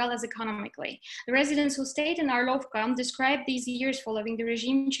 psychologically as well as economically. The residents who stayed in Arlovka described these years following the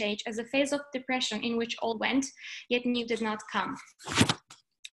regime change as a phase of depression in which all went, yet new did not come.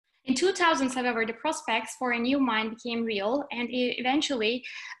 In 2000s, however, the prospects for a new mine became real, and eventually,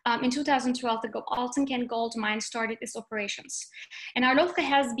 in 2012, the Altenken gold mine started its operations. And Arlovka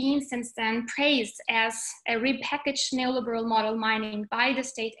has been since then praised as a repackaged neoliberal model mining by the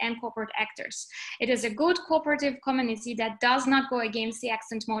state and corporate actors. It is a good cooperative community that does not go against the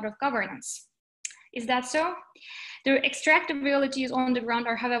extant mode of governance. Is that so? The extractive realities on the ground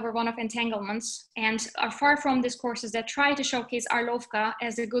are, however, one of entanglements and are far from discourses that try to showcase Arlovka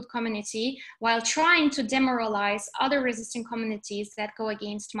as a good community while trying to demoralize other resisting communities that go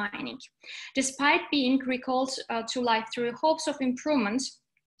against mining. Despite being recalled to life through hopes of improvement,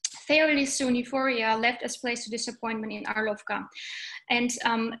 fairly soon euphoria left its place to disappointment in Arlovka. And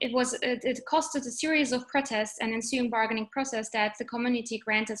it costed a series of protests and ensuing bargaining process that the community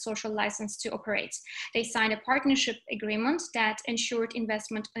granted social license to operate. They signed a partnership agreement that ensured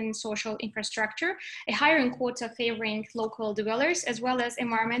investment in social infrastructure, a hiring quota favoring local dwellers, as well as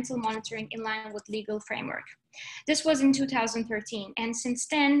environmental monitoring in line with legal framework. This was in 2013, and since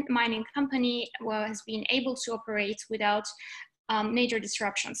then, mining company has been able to operate without major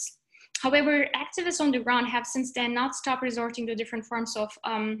disruptions. However, activists on the ground have since then not stopped resorting to different forms of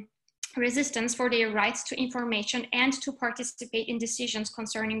resistance for their rights to information and to participate in decisions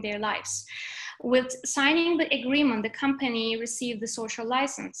concerning their lives. With signing the agreement, the company received the social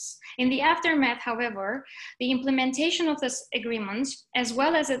license. In the aftermath, however, the implementation of this agreement, as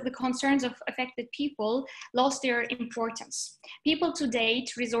well as the concerns of affected people, lost their importance. People to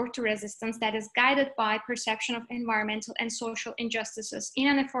date resort to resistance that is guided by perception of environmental and social injustices in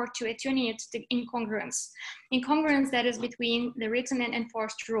an effort to attenuate the incongruence that is between the written and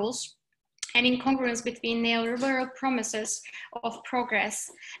enforced rules, and incongruence between neoliberal promises of progress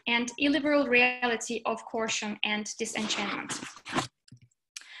and illiberal reality of coercion and disenchantment.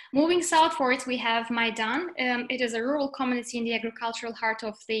 Moving southwards, we have Maidan. It is a rural community in the agricultural heart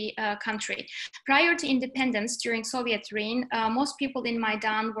of the country. Prior to independence, during Soviet reign, most people in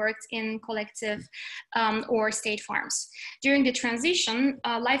Maidan worked in collective or state farms. During the transition,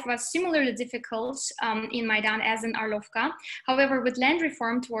 life was similarly difficult in Maidan as in Arlovka. However, with land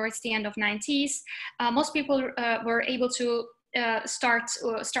reform towards the end of 90s, most people were able to start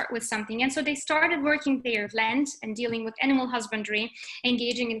with something, and so they started working their land and dealing with animal husbandry,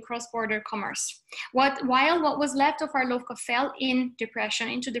 engaging in cross-border commerce. While what was left of Arlovka fell into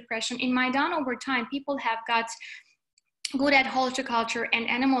depression, in Maidan over time, people have got good at horticulture and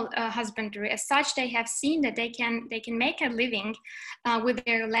animal husbandry. As such, they have seen that they can make a living with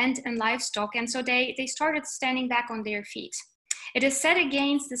their land and livestock, and so they started standing back on their feet. It is set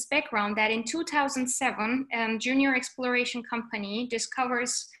against this background that in 2007, junior exploration company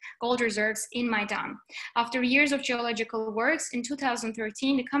discovers gold reserves in Maidan. After years of geological works, in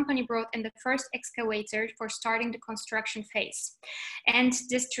 2013, the company brought in the first excavator for starting the construction phase. And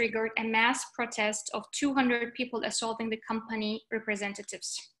this triggered a mass protest of 200 people assaulting the company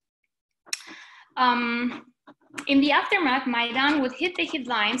representatives. In the aftermath, Maidan would hit the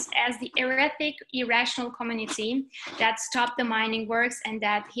headlines as the erratic, irrational community that stopped the mining works and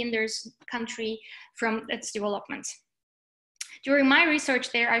that hinders country from its development. During my research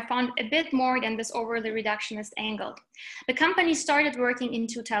there, I found a bit more than this overly reductionist angle. The company started working in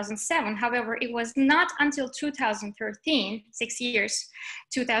 2007. However, it was not until 2013, 6 years,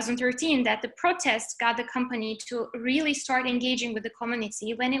 2013, that the protests got the company to really start engaging with the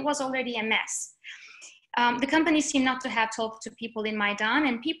community when it was already a mess. The company seemed not to have talked to people in Maidan,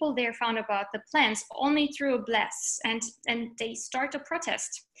 and people there found about the plans only through blasts, and they start to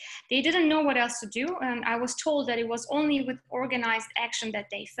protest. They didn't know what else to do, and I was told that it was only with organized action that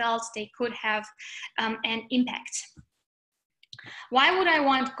they felt they could have an impact. Why would I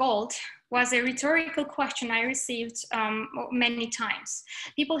want gold? Was a rhetorical question I received many times.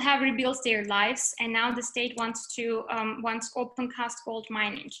 People have rebuilt their lives, and now the state wants open cast gold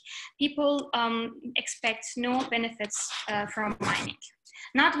mining. People expect no benefits from mining.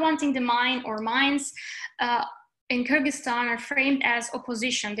 Not wanting the mine or mines in Kyrgyzstan are framed as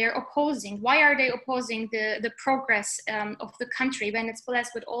opposition. They're opposing. Why are they opposing the progress of the country when it's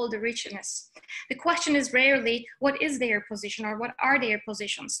blessed with all the richness? The question is rarely what is their position or what are their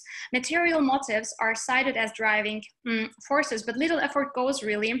positions. Material motives are cited as driving forces, but little effort goes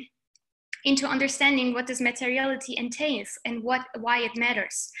really into understanding what this materiality entails and why it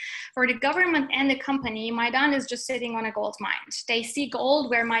matters. For the government and the company, Maidan is just sitting on a gold mine. They see gold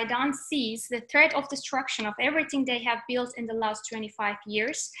where Maidan sees the threat of destruction of everything they have built in the last 25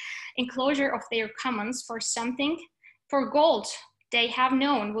 years, enclosure of their commons for something, for gold they have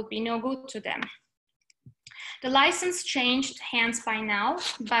known would be no good to them. The license changed hands by now,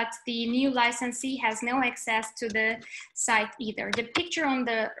 but the new licensee has no access to the site either. The picture on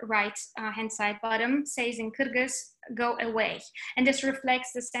the right hand side bottom says in Kyrgyz, "Go away," and this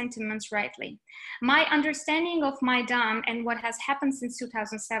reflects the sentiments rightly. My understanding of Maidan and what has happened since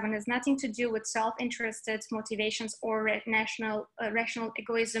 2007 has nothing to do with self-interested motivations or rational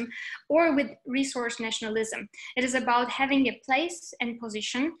egoism or with resource nationalism. It is about having a place and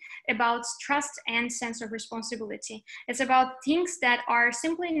position, about trust and sense of responsibility. It's about things that are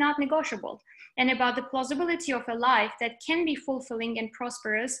simply not negotiable, and about the plausibility of a life that can be fulfilling and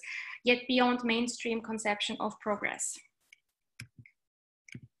prosperous, yet beyond mainstream conception of progress.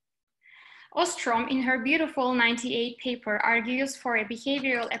 Ostrom, in her beautiful 98 paper, argues for a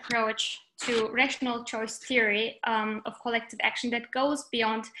behavioral approach to rational choice theory of collective action that goes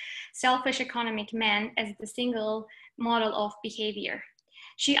beyond selfish economic man as the single model of behavior.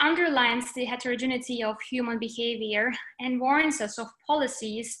 She underlines the heterogeneity of human behavior and warns us of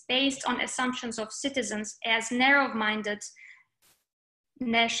policies based on assumptions of citizens as narrow-minded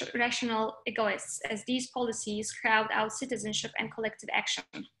rational egoists, as these policies crowd out citizenship and collective action.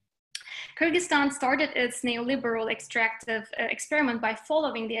 Kyrgyzstan started its neoliberal extractive experiment by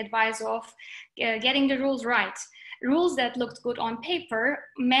following the advice of getting the rules right. Rules that looked good on paper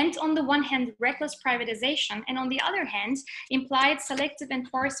meant, on the one hand, reckless privatization, and on the other hand, implied selective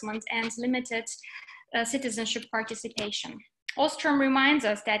enforcement and limited citizenship participation. Ostrom reminds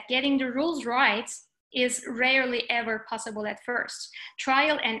us that getting the rules right is rarely ever possible at first.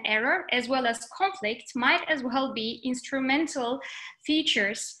 Trial and error, as well as conflict, might as well be instrumental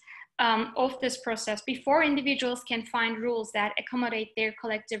features of this process before individuals can find rules that accommodate their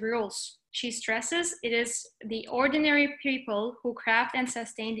collective rules. She stresses it is the ordinary people who craft and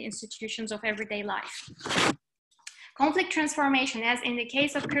sustain the institutions of everyday life. Conflict transformation, as in the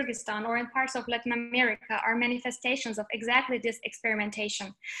case of Kyrgyzstan or in parts of Latin America, are manifestations of exactly this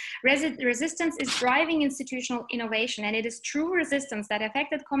experimentation. Resistance is driving institutional innovation, and it is true resistance that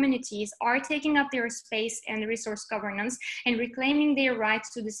affected communities are taking up their space and resource governance and reclaiming their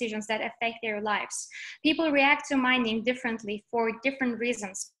rights to decisions that affect their lives. People react to mining differently for different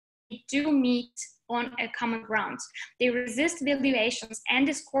reasons. They do meet on a common ground. They resist valuations and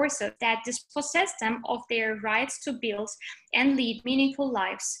discourses that dispossess them of their rights to build and lead meaningful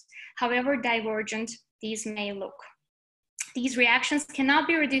lives, however divergent these may look. These reactions cannot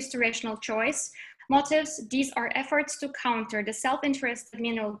be reduced to rational choice motives. These are efforts to counter the self-interested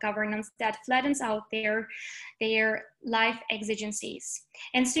mineral governance that flattens out their life exigencies.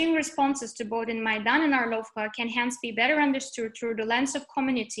 Ensuing responses to both in Maidan and Arlovka can hence be better understood through the lens of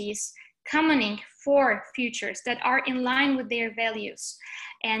communities commoning for futures that are in line with their values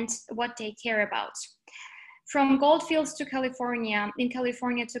and what they care about. From goldfields to California, in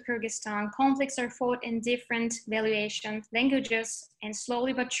California to Kyrgyzstan, conflicts are fought in different valuations, languages, and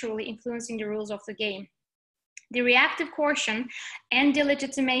slowly but surely influencing the rules of the game. The reactive coercion and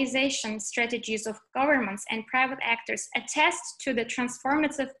delegitimization strategies of governments and private actors attest to the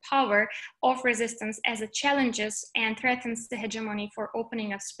transformative power of resistance as it challenges and threatens the hegemony for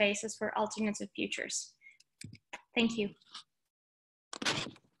opening up spaces for alternative futures. Thank you.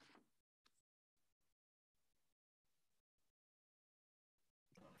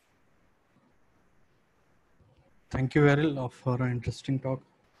 Thank you, Beril, for an interesting talk.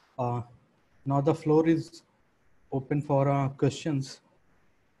 Now the floor is open for questions.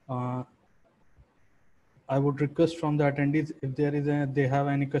 I would request from the attendees, if they have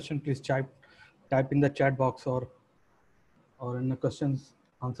any question, please type in the chat box or in the questions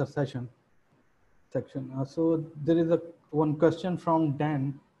answer section. So there is one question from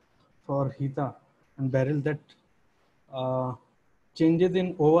Dan for Hita and Beril that changes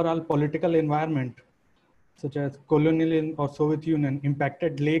in overall political environment, such as colonialism or Soviet Union,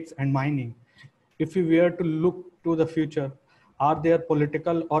 impacted lakes and mining. If we were to look to the future, are there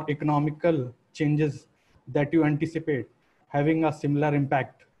political or economical changes that you anticipate having a similar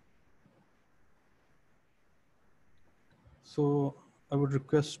impact? So I would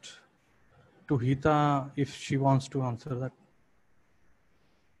request to Hita if she wants to answer that.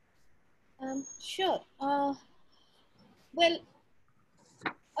 Sure. Well,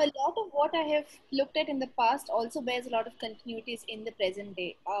 a lot of what I have looked at in the past also bears a lot of continuities in the present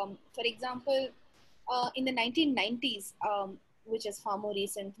day. For example, in the 1990s, which is far more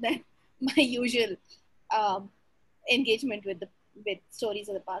recent than my usual engagement with stories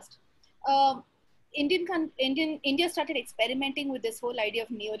of the past. India started experimenting with this whole idea of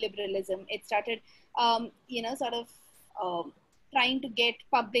neoliberalism. It started, sort of trying to get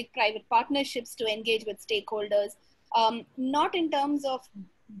public-private partnerships to engage with stakeholders, not in terms of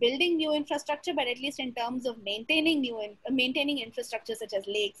building new infrastructure, but at least in terms of maintaining infrastructure such as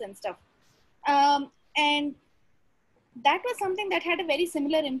lakes and stuff. And that was something that had a very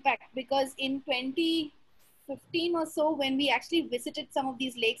similar impact, because in 2015 or so, when we actually visited some of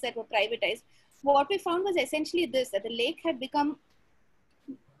these lakes that were privatized, what we found was essentially this, that the lake had become,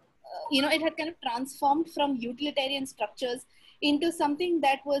 it had kind of transformed from utilitarian structures into something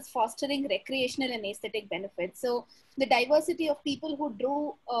that was fostering recreational and aesthetic benefits. So the diversity of people who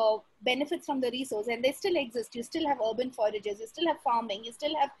drew benefits from the resource, and they still exist. You still have urban forages, you still have farming, you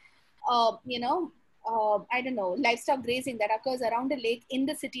still have, livestock grazing that occurs around a lake in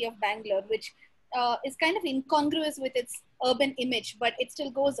the city of Bangalore, which is kind of incongruous with its urban image, but it still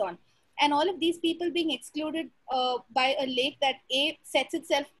goes on. And all of these people being excluded by a lake that sets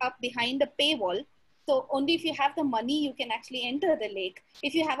itself up behind a paywall. So only if you have the money, you can actually enter the lake.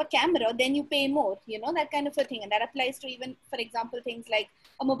 If you have a camera, then you pay more, that kind of a thing. And that applies to even, for example, things like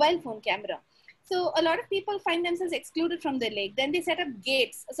a mobile phone camera. So a lot of people find themselves excluded from the lake. Then they set up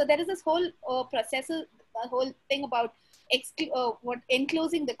gates. So there is this whole process, a whole thing about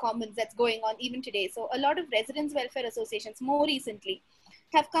enclosing the commons that's going on even today. So a lot of residents' welfare associations more recently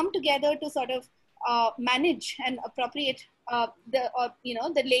have come together to sort of manage and appropriate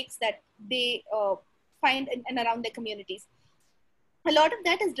the lakes that they find in and around their communities. A lot of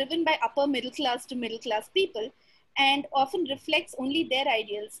that is driven by upper middle class to middle class people, and often reflects only their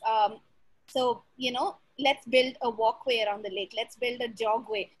ideals. So, let's build a walkway around the lake. Let's build a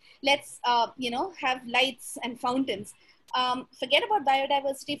jogway. Let's, have lights and fountains. Forget about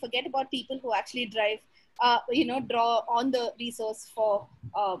biodiversity. Forget about people who actually drive, draw on the resource for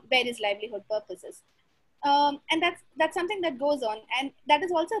various livelihood purposes. And that's something that goes on. And that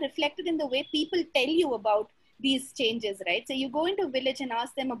is also reflected in the way people tell you about these changes, right? So you go into a village and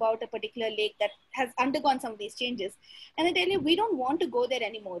ask them about a particular lake that has undergone some of these changes. And they tell you, we don't want to go there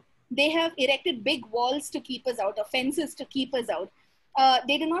anymore. They have erected big walls to keep us out, or fences to keep us out.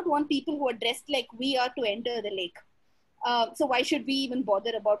 They do not want people who are dressed like we are to enter the lake. So why should we even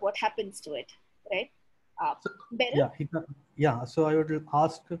bother about what happens to it, right? Beril? So I would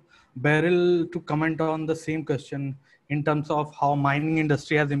ask Beril to comment on the same question in terms of how mining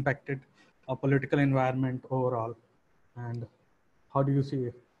industry has impacted a political environment overall, and how do you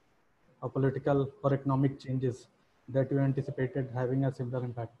see a political or economic changes that you anticipated having a similar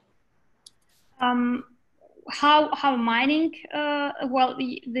impact? How mining? Well,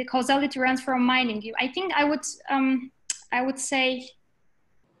 the causality runs from mining. I think I would say,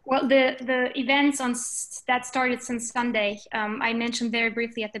 well, the events that started since Sunday, I mentioned very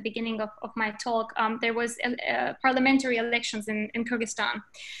briefly at the beginning of my talk. There was parliamentary elections in Kyrgyzstan,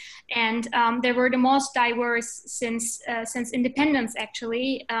 and they were the most diverse since independence,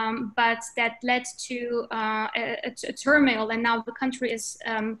 actually. But that led to a turmoil, and now the country is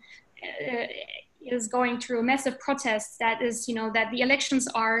going through massive protests. That is, that the elections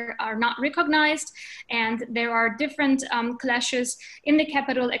are not recognized, and there are different clashes in the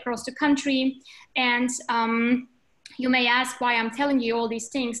capital across the country. And you may ask why I'm telling you all these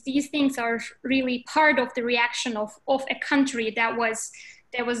things. These things are really part of the reaction of a country that was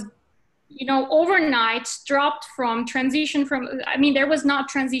overnight dropped from transition from, there was not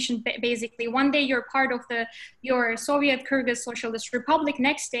transition basically. One day you're part of your Soviet Kyrgyz Socialist Republic.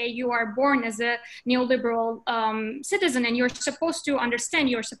 Next day you are born as a neoliberal citizen, and you're supposed to understand,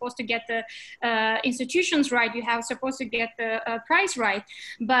 you're supposed to get the institutions right, you have supposed to get the price right.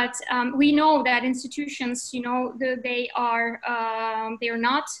 But we know that institutions, they are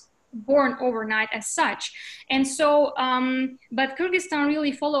not born overnight as such. And so, but Kyrgyzstan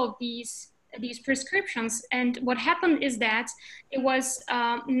really followed these prescriptions. And what happened is that it was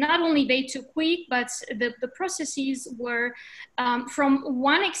not only way too quick, but the processes were from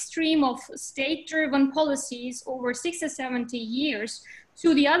one extreme of state-driven policies over 60, 70 years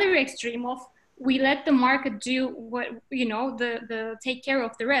to the other extreme of we let the market do what, the take care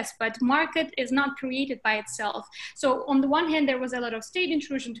of the rest, but market is not created by itself. So on the one hand, there was a lot of state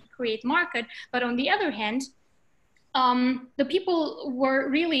intrusion to create market, but on the other hand, the people were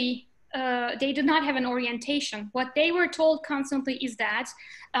really, they did not have an orientation. What they were told constantly is that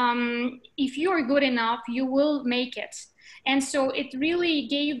if you are good enough, you will make it. And so it really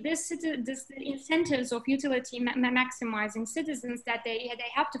gave this incentives of utility maximizing citizens that they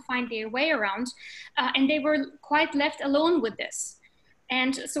have to find their way around. And they were quite left alone with this.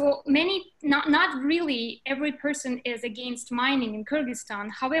 And so not really every person is against mining in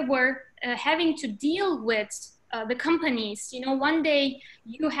Kyrgyzstan. However, having to deal with the companies, you know, one day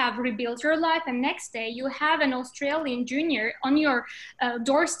you have rebuilt your life and next day you have an Australian junior on your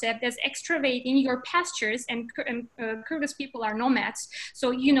doorstep that's excavating your pastures, and Kyrgyz people are nomads.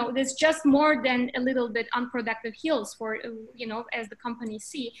 So, you know, there's just more than a little bit unproductive hills for, you know, as the companies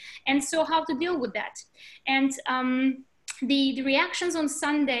see. And so how to deal with that? And the reactions on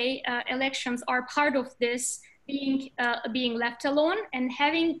Sunday elections are part of this, being left alone and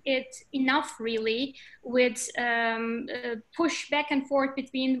having it enough really with push back and forth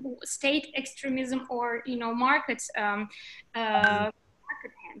between state extremism or, you know, market hands.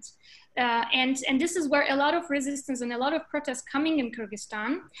 And this is where a lot of resistance and a lot of protests coming in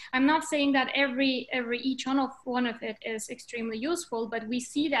Kyrgyzstan. I'm not saying that each one of it is extremely useful, but we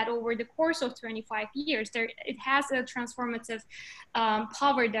see that over the course of 25 years, it has a transformative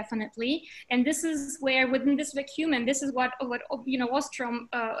power, definitely. And this is where within this vacuum, and this is what you know, Ostrom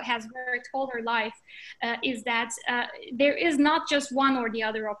has worked all her life, is that there is not just one or the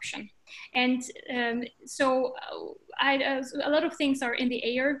other option. And so a lot of things are in the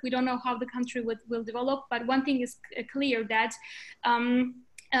air. We don't know how the country will develop, but one thing is clear, that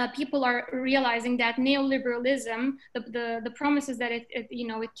people are realizing that neoliberalism, the promises that it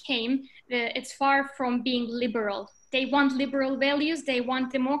came, it's far from being liberal. They want liberal values, they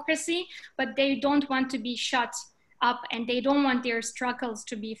want democracy, but they don't want to be shut up, and they don't want their struggles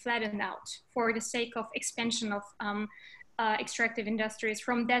to be flattened out for the sake of expansion of extractive industries.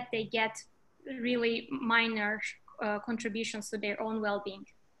 From that, they get really minor contributions to their own well-being.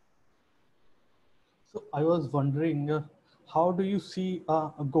 So I was wondering, how do you see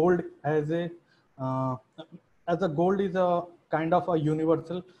gold as a gold is a kind of a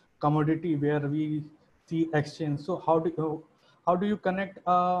universal commodity where we see exchange. So how do you connect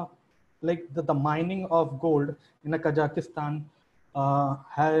like the mining of gold in Kazakhstan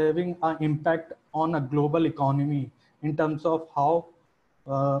having an impact on a global economy? In terms of how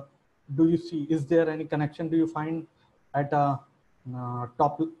do you see, is there any connection do you find at a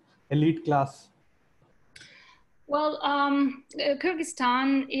top elite class? Well,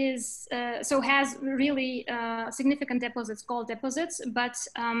 Kyrgyzstan has really significant deposits, gold deposits, but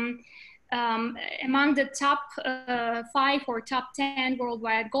among the top 5 or top 10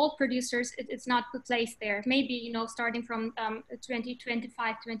 worldwide gold producers, it's not placed there. Maybe, you know, starting from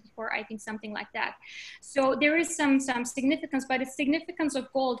 2025, 24, I think something like that. So there is some significance, but the significance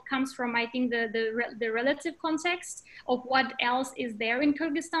of gold comes from, I think, the relative context of what else is there in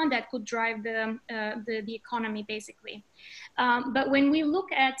Kyrgyzstan that could drive the economy, basically. But when we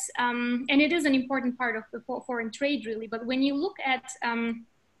look at, and it is an important part of the foreign trade, really, but when you look at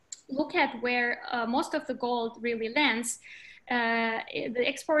where most of the gold really lands, the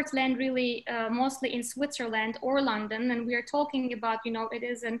exports land really mostly in Switzerland or London, and we are talking about, you know, it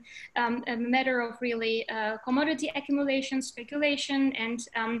is a matter of really commodity accumulation, speculation, and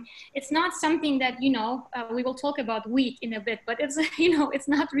it's not something that, you know, we will talk about wheat in a bit, but it's, you know, it's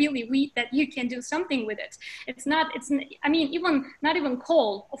not really wheat that you can do something with it. I mean, not even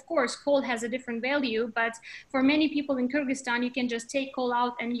coal. Of course, coal has a different value, but for many people in Kyrgyzstan, you can just take coal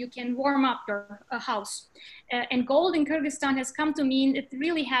out and you can warm up your house. And gold in Kyrgyzstan has come to mean, it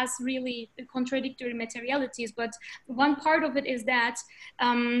really has really contradictory materialities, but one part of it is that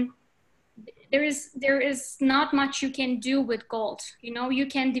there is not much you can do with gold. You know, you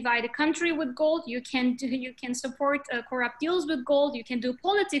can divide a country with gold, you can support corrupt deals with gold, you can do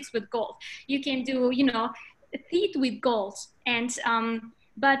politics with gold, you can do, you know, feed with gold, and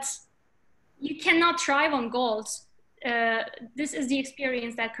but you cannot thrive on gold. This is the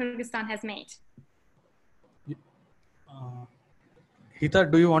experience that Kyrgyzstan has made. Hita,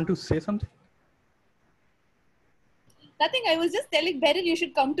 do you want to say something? Nothing. I was just telling Beril you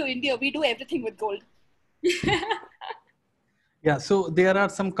should come to India. We do everything with gold. Yeah, so there are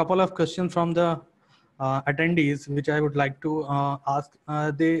some couple of questions from the attendees which I would like to ask.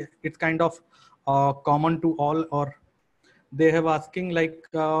 It's kind of common to all, or they have asking like,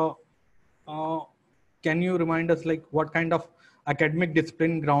 can you remind us like what kind of academic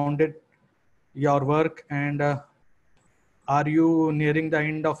discipline grounded your work, and are you nearing the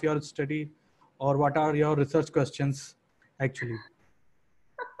end of your study, or what are your research questions actually?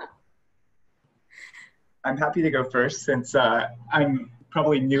 I'm happy to go first since I'm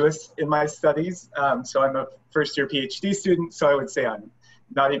probably newest in my studies. So I'm a first-year PhD student, so I would say I'm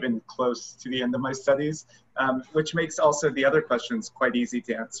not even close to the end of my studies, which makes also the other questions quite easy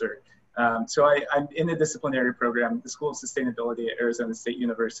to answer. So I'm in a disciplinary program. The School of Sustainability at Arizona State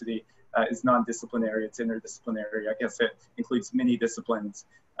University is non-disciplinary, it's interdisciplinary. I guess it includes many disciplines.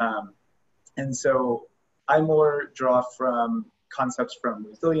 And so I more draw from concepts from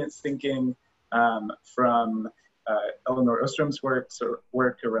resilience thinking, from Eleanor Ostrom's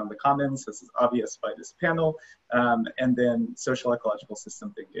work around the commons. This is obvious by this panel, and then social ecological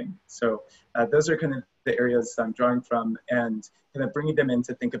system thinking. So those are kind of the areas I'm drawing from, and kind of bringing them in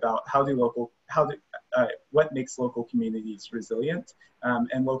to think about what makes local communities resilient,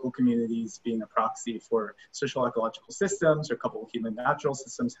 and local communities being a proxy for social ecological systems or coupled human natural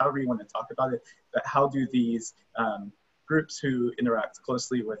systems, however you want to talk about it. But how do these groups who interact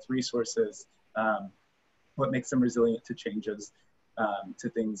closely with resources, what makes them resilient to changes, to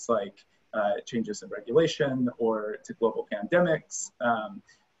things like changes in regulation or to global pandemics,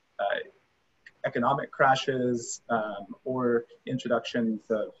 economic crashes, or introductions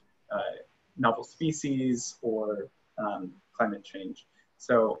of novel species or climate change.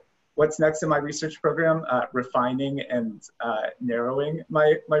 So what's next in my research program? Refining and narrowing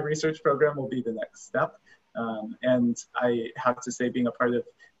my research program will be the next step. And I have to say, being a part of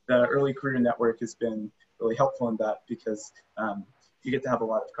the Early Career Network has been really helpful in that, because you get to have a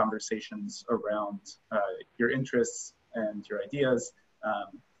lot of conversations around your interests and your ideas,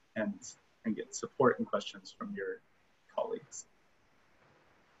 and get support and questions from your colleagues.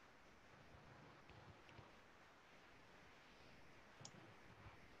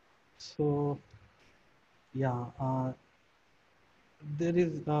 So, yeah, there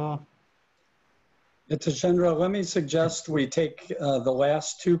is. Tejendra, let me suggest we take the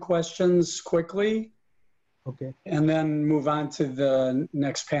last two questions quickly. Okay. And then move on to the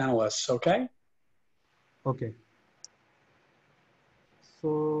next panelists, okay? Okay.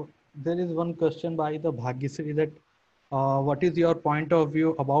 So there is one question by the Bhagyasri that what is your point of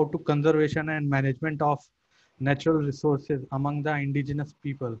view about conservation and management of natural resources among the indigenous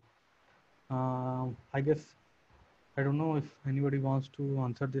people? I guess, I don't know if anybody wants to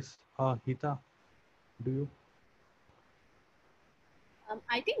answer this. Hita, do you?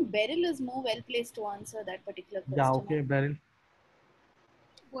 I think Beril is more well placed to answer that particular question. Yeah, okay, Beril.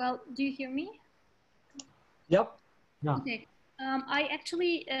 Well, do you hear me? Yep. Yeah. Okay. I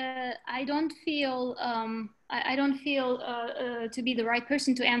actually, I don't feel to be the right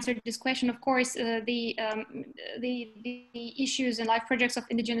person to answer this question. Of course, the issues and life projects of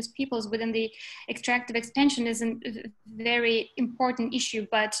indigenous peoples within the extractive expansion is a very important issue,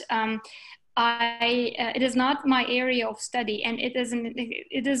 but it is not my area of study, and it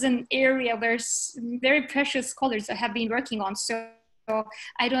is an area where very precious scholars have been working on. So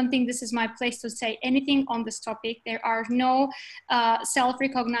I don't think this is my place to say anything on this topic. There are no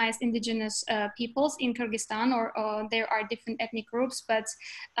self-recognized indigenous peoples in Kyrgyzstan, or there are different ethnic groups, but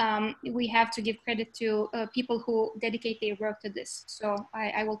we have to give credit to people who dedicate their work to this. So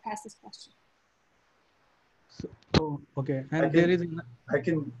I will pass this question. So okay, and I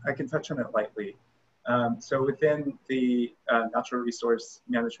can touch on it lightly. So within the natural resource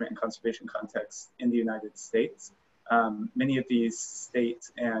management and conservation context in the United States, many of these state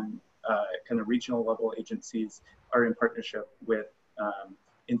and kind of regional level agencies are in partnership with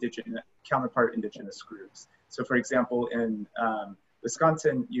counterpart indigenous groups. So for example, in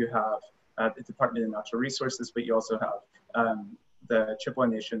Wisconsin, you have the Department of Natural Resources, but you also have the Chippewa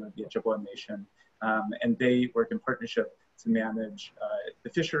Nation or the Ojibwa Nation, and they work in partnership to manage the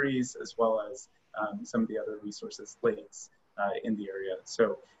fisheries as well as some of the other resources, lakes in the area.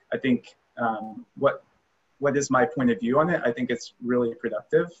 So I think what is my point of view on it? I think it's really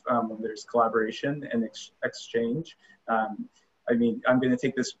productive when there's collaboration and exchange. I mean, I'm going to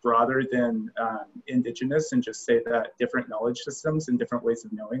take this broader than indigenous and just say that different knowledge systems and different ways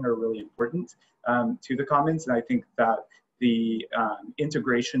of knowing are really important to the commons. And I think that the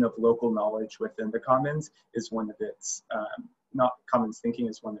integration of local knowledge within the commons is one of its, not commons thinking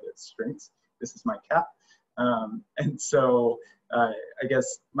is one of its strengths. This is my cat. And so I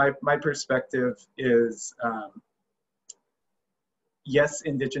guess my perspective is, yes,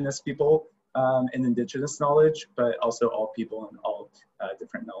 indigenous people and indigenous knowledge, but also all people and all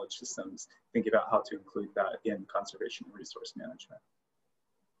different knowledge systems. Think about how to include that in conservation and resource management.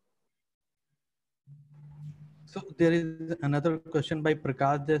 So there is another question by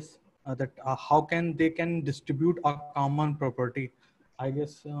Prakash that how they can distribute a common property. I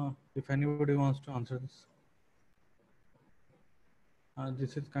guess if anybody wants to answer this.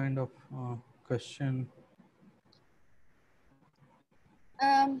 This is kind of question.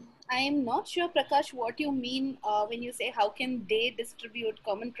 I am not sure, Prakash, what you mean when you say how can they distribute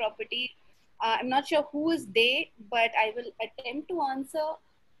common property. I'm not sure who is they, but I will attempt to answer.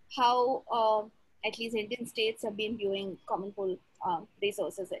 how at least Indian states have been viewing common pool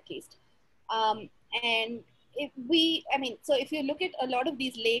resources at least. And so if you look at a lot of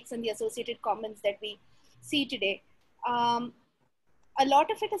these lakes and the associated commons that we see today, a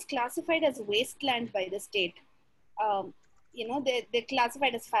lot of it is classified as wasteland by the state. They're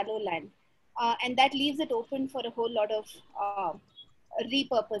classified as fallow land. And that leaves it open for a whole lot of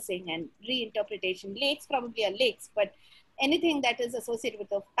repurposing and reinterpretation. Lakes probably are lakes, but anything that is associated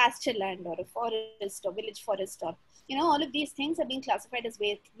with a pasture land or a forest or village forest, or all of these things are being classified as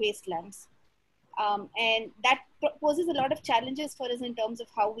wastelands. And that poses a lot of challenges for us in terms of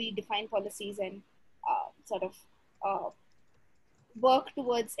how we define policies and sort of work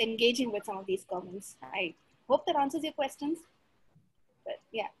towards engaging with some of these commons. I hope that answers your questions. But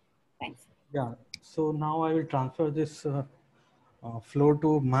yeah, thanks. Yeah, so now I will transfer this floor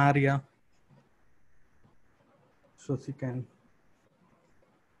to Maria. So she can,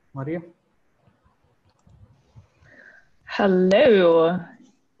 Maria. Hello.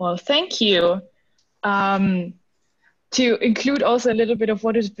 Well, thank you. To include also a little bit of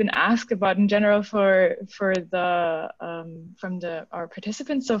what has been asked about in general for the from our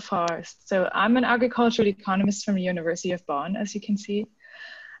participants so far. So I'm an agricultural economist from the University of Bonn, as you can see,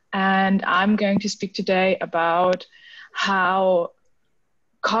 and I'm going to speak today about how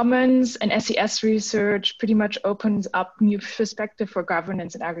commons and SES research pretty much opens up new perspective for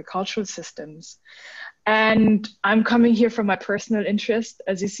governance in agricultural systems. And I'm coming here from my personal interest,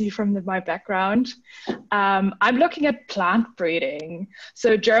 as you see from my background. I'm looking at plant breeding.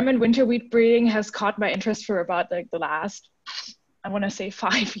 So German winter wheat breeding has caught my interest for about the last, I want to say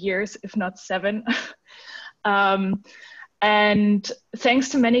 5 years, if not 7. And thanks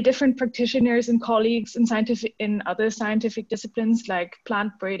to many different practitioners and colleagues in other scientific disciplines like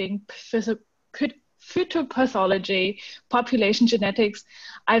plant breeding, phytopathology, population genetics,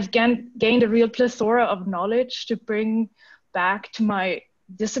 I've gained a real plethora of knowledge to bring back to my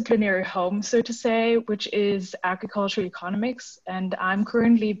disciplinary home, so to say, which is agricultural economics. And I'm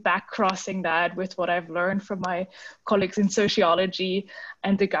currently back-crossing that with what I've learned from my colleagues in sociology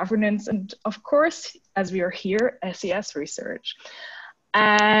and the governance, and of course, as we are here, SES research.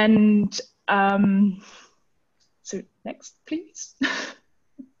 And so next, please.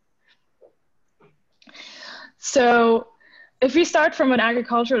 So if we start from an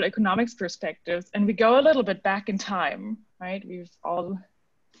agricultural economics perspective and we go a little bit back in time, right? We've all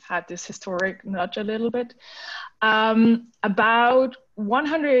had this historic nudge a little bit. About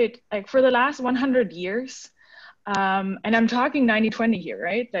 100, like for the last 100 years, and I'm talking 90-20 here,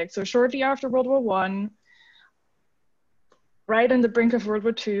 right? Like, so shortly after World War I, right on the brink of World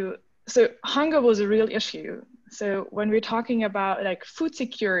War II, so hunger was a real issue. So when we're talking about like food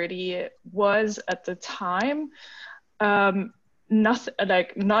security was at the time, not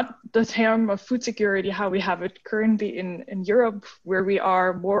the term of food security, how we have it currently in Europe, where we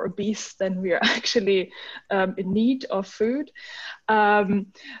are more obese than we are actually in need of food.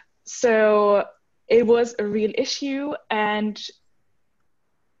 So it was a real issue, and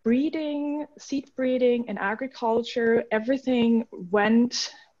breeding, seed breeding and agriculture, everything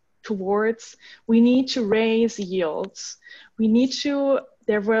went towards, we need to raise yields.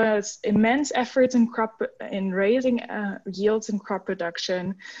 There was immense efforts in raising yields in crop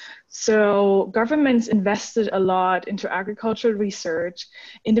production. So governments invested a lot into agricultural research.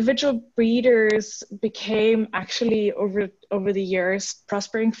 Individual breeders became actually over the years,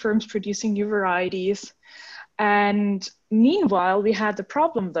 prospering firms producing new varieties. And meanwhile, we had the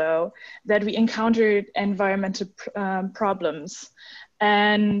problem though, that we encountered environmental problems.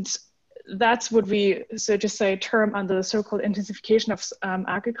 And that's what we, so to say, term under the so-called intensification of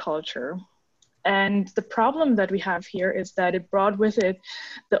agriculture. And the problem that we have here is that it brought with it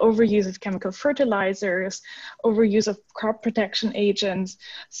the overuse of chemical fertilizers, overuse of crop protection agents,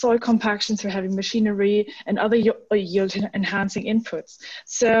 soil compaction through heavy machinery, and other yield enhancing inputs.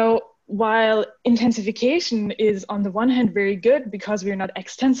 So while intensification is on the one hand very good because we're not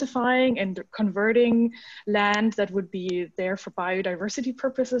extensifying and converting land that would be there for biodiversity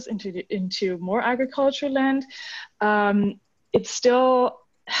purposes into more agricultural land, it still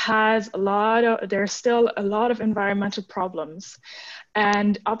has there's still a lot of environmental problems.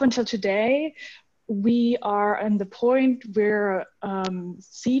 And up until today, we are in the point where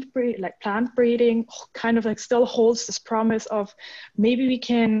plant breeding kind of like still holds this promise of maybe we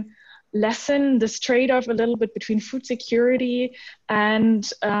can lessen this trade-off a little bit between food security and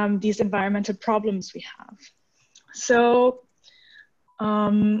these environmental problems we have. So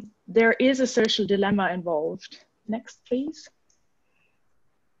there is a social dilemma involved. Next, please.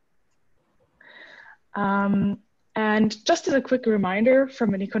 And just as a quick reminder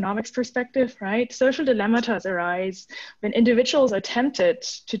from an economics perspective, right, social dilemmata arise when individuals are tempted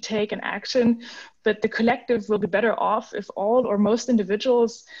to take an action, but the collective will be better off if all or most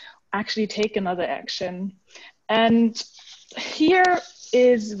individuals actually take another action. And here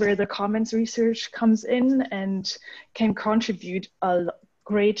is where the commons research comes in and can contribute a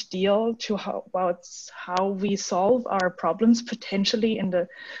great deal to how we solve our problems potentially in the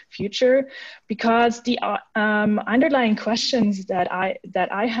future, because the underlying questions that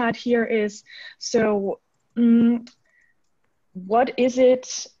I had here is, so what is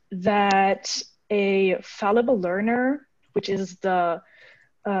it that a fallible learner, which is the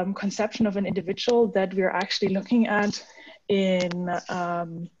conception of an individual that we're actually looking at if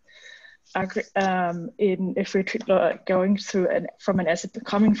we're going through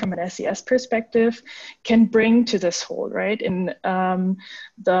coming from an SES perspective, can bring to this whole, right? In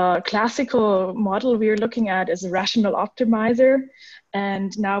the classical model we're looking at is a rational optimizer,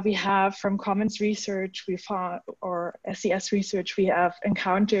 and now we have from commons research or SES research, we have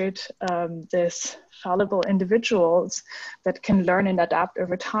encountered this fallible individuals that can learn and adapt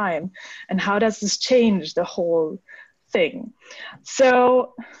over time. And how does this change the whole thing?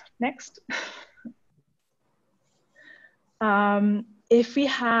 So next. If we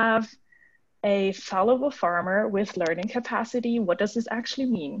have a fallible farmer with learning capacity, what does this actually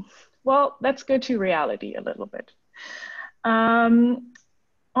mean? Well, let's go to reality a little bit. On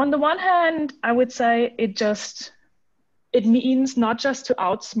the one hand, I would say it means not just to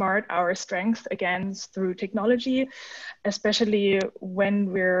outsmart our strength through technology, especially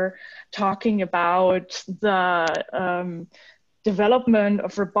when we're talking about the development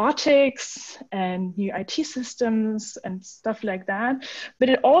of robotics and new IT systems and stuff like that. But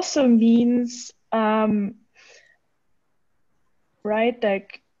it also means, right,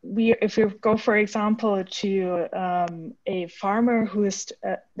 like if we go, for example, to a farmer who is,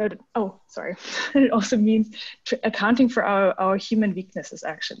 it also means accounting for our human weaknesses,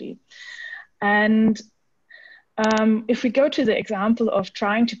 actually. And if we go to the example of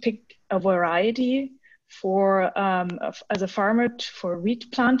trying to pick a variety as a farmer for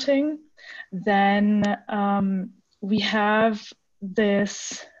wheat planting, then we have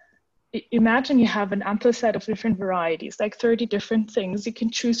this. Imagine you have an ample set of different varieties, like 30 different things you can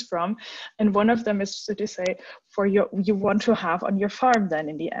choose from, and one of them is, so to say, you want to have on your farm then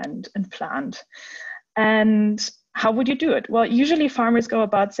in the end and plant. And how would you do it? Well, usually farmers go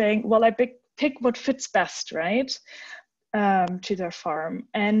about saying, well, I pick what fits best, right? To their farm.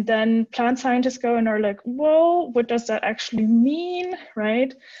 And then plant scientists go and are like, well, what does that actually mean,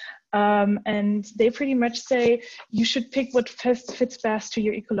 right? And they pretty much say you should pick what fits best to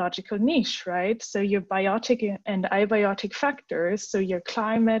your ecological niche, right? So your biotic and abiotic factors, so your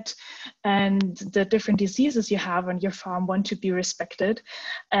climate and the different diseases you have on your farm want to be respected.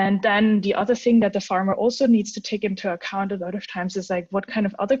 And then the other thing that the farmer also needs to take into account a lot of times is like, what kind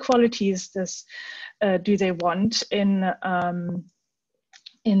of other qualities do they want in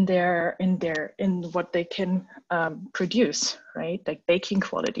what they can produce, right? Like baking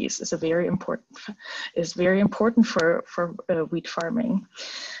qualities is very important for wheat farming.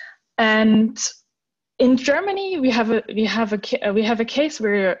 And in Germany, we have a case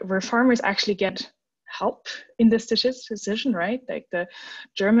where farmers actually get help in this decision, right? Like the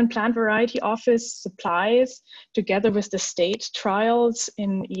German Plant Variety Office supplies, together with the state trials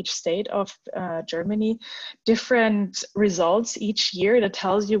in each state of Germany, different results each year that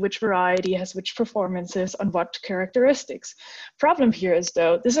tells you which variety has which performances on what characteristics. Problem here is,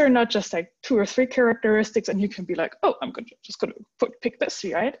 though, these are not just like 2 or 3 characteristics and you can be like, oh, I'm just gonna pick this,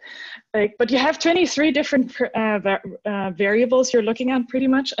 right? Like, but you have 23 different variables you're looking at pretty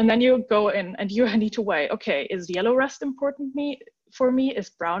much, and then you go in and you need to weigh, okay, is yellow rust important for me? Is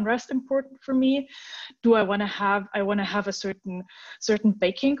brown rust important for me? Do I want to have a certain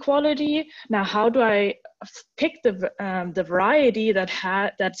baking quality? Now, how do I pick the variety that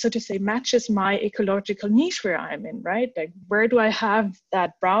so to say matches my ecological niche where I'm in, right? Like, where do I have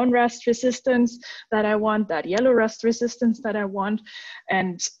that brown rust resistance that I want, that yellow rust resistance that I want,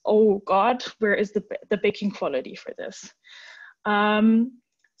 and oh God, where is the baking quality for this?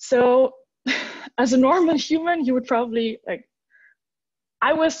 So as a normal human, you would probably like,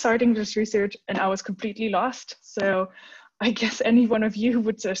 I was starting this research and I was completely lost. So I guess any one of you who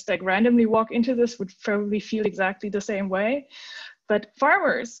would just like randomly walk into this would probably feel exactly the same way. But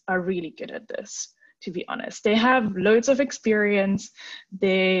farmers are really good at this, to be honest. They have loads of experience.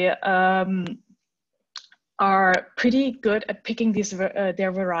 They are pretty good at picking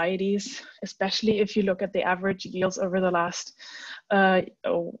their varieties, especially if you look at the average yields over the last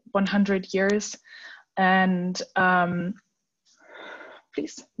 100 years. And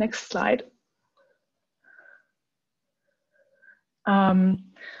please, next slide.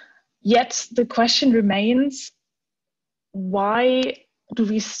 Yet the question remains, why do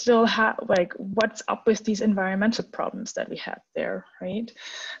we still have, like, what's up with these environmental problems that we had there, right?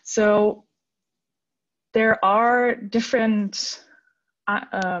 So there are different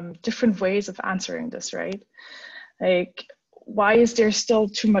ways of answering this, right? Like, why is there still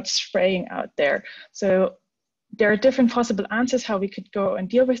too much spraying out there? So there are different possible answers how we could go and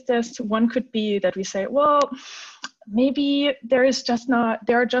deal with this. One could be that we say, well, maybe there are just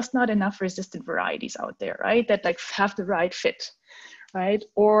not enough resistant varieties out there, right? That like have the right fit, right?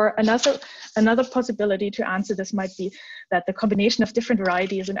 Or another possibility to answer this might be that the combination of different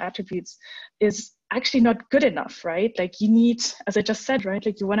varieties and attributes is actually not good enough, right? Like you need, as I just said, right?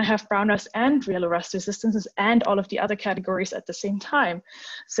 Like you want to have brown rust and yellow rust resistances and all of the other categories at the same time.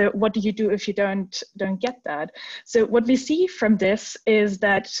 So what do you do if you don't get that? So what we see from this is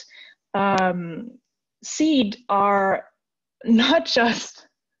that seed are not just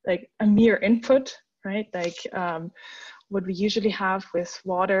like a mere input, right? Like what we usually have with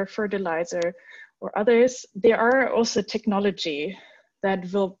water, fertilizer, or others. There are also technology that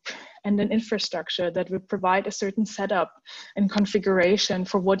will, and an infrastructure that will provide a certain setup and configuration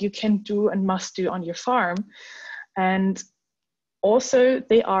for what you can do and must do on your farm. And also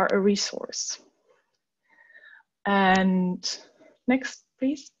they are a resource. And next,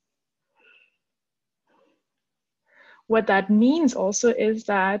 please. What that means also is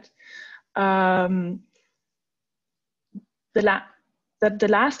that the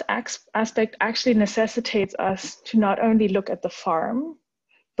last aspect actually necessitates us to not only look at the farm,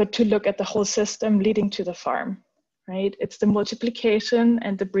 but to look at the whole system leading to the farm, right? It's the multiplication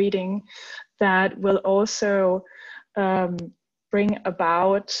and the breeding that will also bring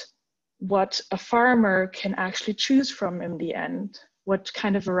about what a farmer can actually choose from in the end, what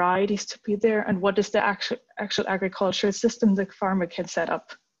kind of varieties to be there, and what is the actual agricultural system the farmer can set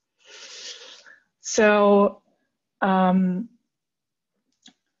up. So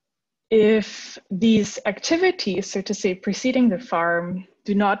if these activities, so to say, preceding the farm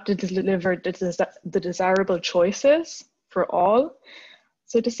do not deliver the desirable choices for all,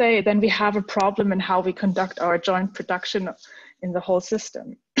 so to say, then we have a problem in how we conduct our joint production in the whole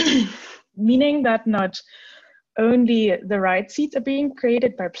system. Meaning that not only the right seeds are being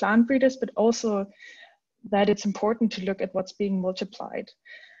created by plant breeders, but also that it's important to look at what's being multiplied.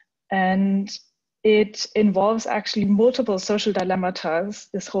 And it involves actually multiple social dilemmata,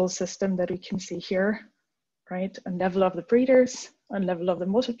 this whole system that we can see here, right? On level of the breeders, on level of the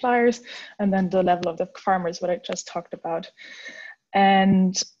multipliers, and then the level of the farmers, what I just talked about.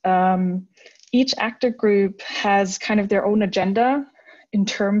 And each actor group has kind of their own agenda in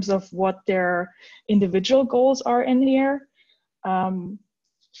terms of what their individual goals are in here.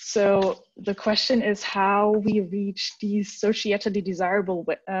 So the question is how we reach these societally desirable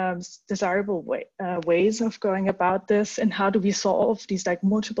ways of going about this, and how do we solve these like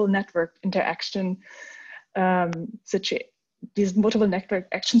multiple network interaction these multiple network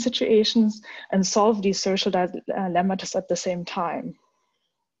action situations and solve these social dilemmas at the same time.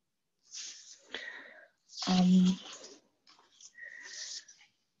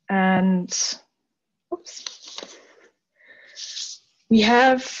 And oops.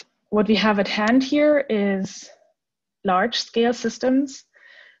 What we have at hand here is large-scale systems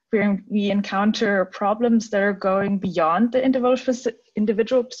where we encounter problems that are going beyond the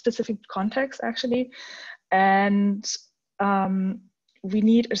individual specific context, actually. And we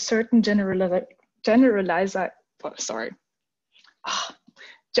need a certain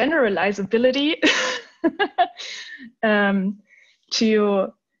generalizability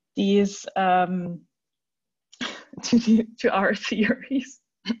to these to our theories.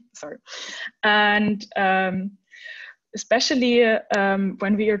 Sorry, and especially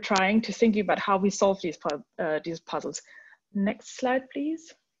when we are trying to think about how we solve these puzzles. Next slide,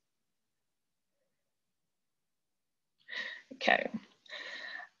 please. Okay,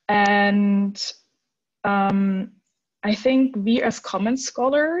 and I think we as commons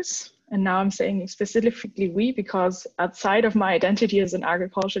scholars, and now I'm saying specifically we, because outside of my identity as an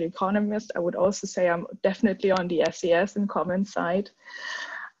agricultural economist, I would also say I'm definitely on the SES and commons side.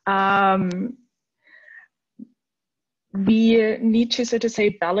 We need to, so to say,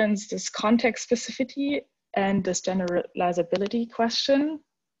 balance this context specificity and this generalizability question,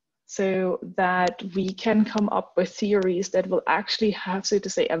 so that we can come up with theories that will actually have, so to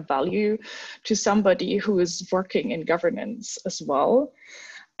say, a value to somebody who is working in governance as well.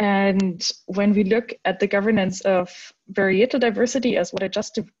 And when we look at the governance of varietal diversity as what I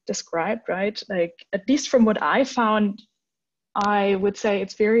just described, right? Like, at least from what I found, I would say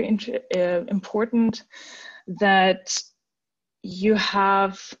it's very important that you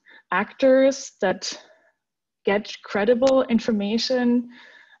have actors that get credible information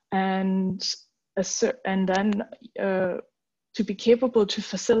and then to be capable to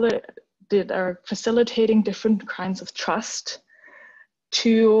facilitating different kinds of trust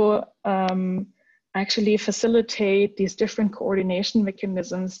to actually facilitate these different coordination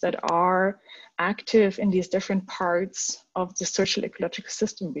mechanisms that are active in these different parts of the social ecological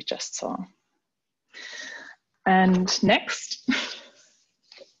system we just saw. And next.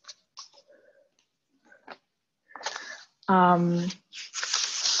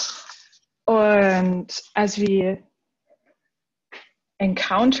 And as we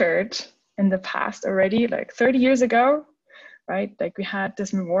encountered in the past already, like 30 years ago, right? Like we had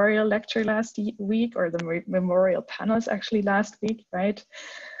this memorial lecture last week, or the memorial panels actually last week, right?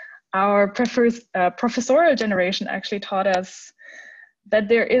 Our professorial generation actually taught us that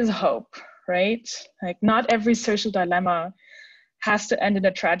there is hope, right? Like not every social dilemma has to end in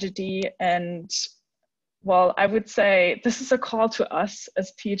a tragedy. And well, I would say this is a call to us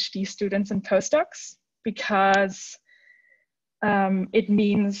as PhD students and postdocs, because it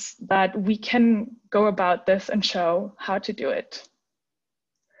means that we can go about this and show how to do it.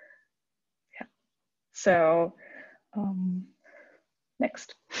 Yeah. So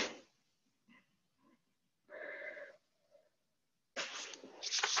next.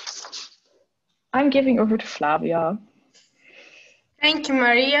 I'm giving over to Flavia. Thank you,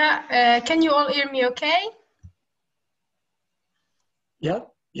 Maria. Can you all hear me okay?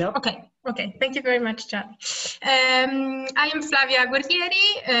 Yep, yep. Okay, thank you very much, Charlie. I am Flavia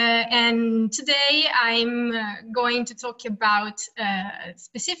Guerrieri, and today I'm going to talk about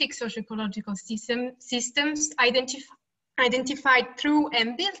specific socio-ecological systems identified through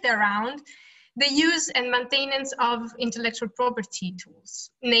and built around the use and maintenance of intellectual property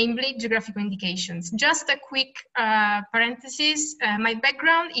tools, namely geographical indications. Just a quick parenthesis, my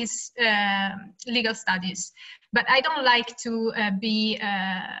background is legal studies, but I don't like to be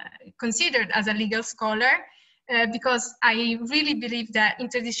considered as a legal scholar because I really believe that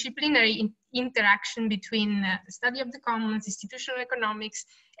interdisciplinary interaction between the study of the commons, institutional economics,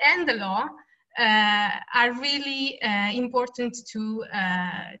 and the law are really important to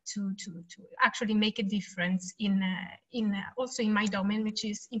actually make a difference also in my domain, which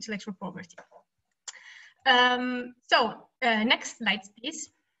is intellectual property. Next slide,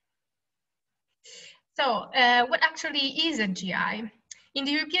 please. So what actually is a GI? In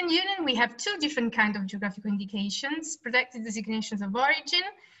the European Union, we have two different kinds of geographical indications: protected designations of origin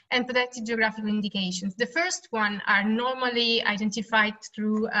and protected geographical indications. The first one are normally identified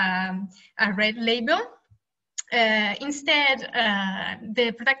through a red label. Instead,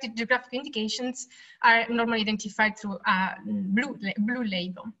 the protected geographical indications are normally identified through a blue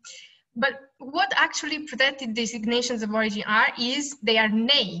label. But what actually protected designations of origin is they are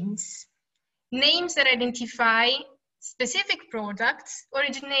names that identify specific products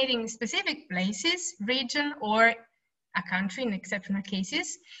originating in specific places, region, or a country in exceptional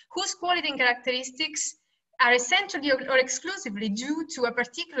cases, whose quality and characteristics are essentially or exclusively due to a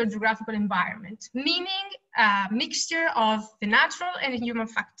particular geographical environment, meaning a mixture of the natural and the human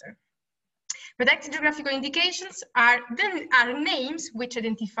factor. Protected geographical indications are names which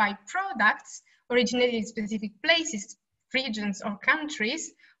identify products originating in specific places, regions, or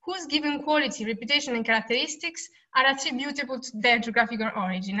countries, whose given quality, reputation, and characteristics are attributable to their geographical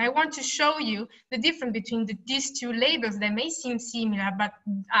origin. I want to show you the difference between these two labels that may seem similar but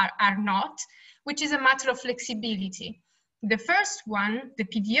are not, which is a matter of flexibility. The first one, the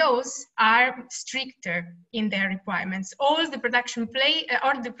PDOs, are stricter in their requirements. All the production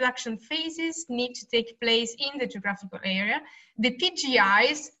phases need to take place in the geographical area. The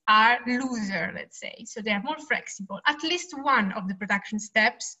PGIs are looser, let's say, so they are more flexible. At least one of the production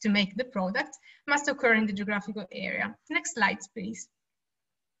steps to make the product must occur in the geographical area. Next slides, please.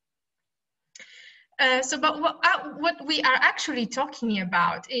 But what we are actually talking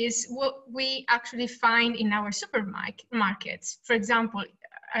about is what we actually find in our supermarkets. For example,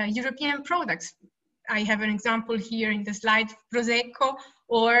 European products. I have an example here in the slide, Prosecco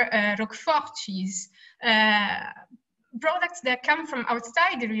or Roquefort cheese. Products that come from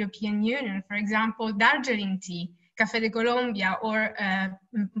outside the European Union, for example, Darjeeling tea, Café de Colombia, or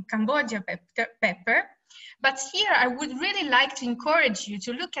Cambodia pepper. But here I would really like to encourage you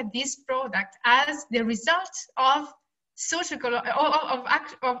to look at this product as the result of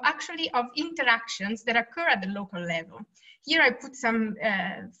interactions that occur at the local level. Here I put some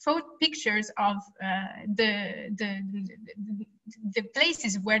pictures of the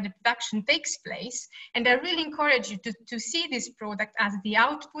places where the production takes place. And I really encourage you to see this product as the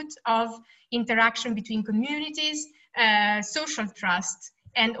output of interaction between communities, social trust,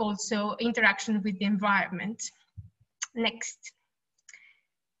 and also interaction with the environment. Next.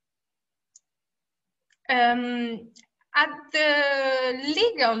 At the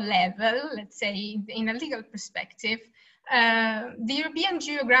legal level, let's say in a legal perspective, the European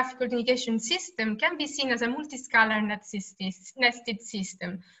geographical indication system can be seen as a multiscalar nested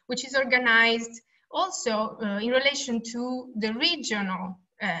system, which is organized also in relation to the regional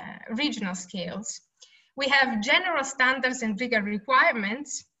scales. We have general standards and legal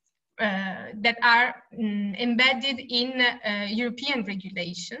requirements that are embedded in European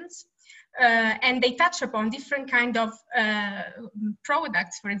regulations. And they touch upon different kind of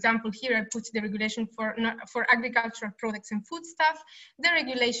products. For example, here I put the regulation for agricultural products and foodstuff, the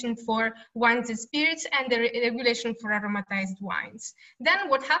regulation for wines and spirits, and the regulation for aromatized wines. Then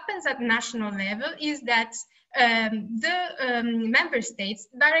what happens at national level is that the member states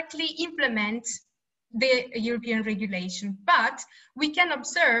directly implement the European regulation, but we can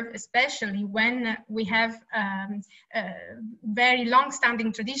observe, especially when we have very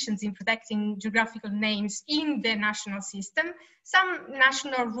long-standing traditions in protecting geographical names in the national system, some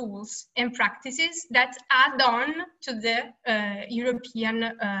national rules and practices that add on to the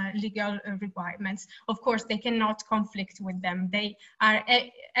European legal requirements. Of course, they cannot conflict with them. They are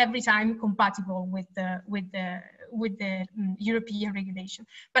every time compatible with the European regulation.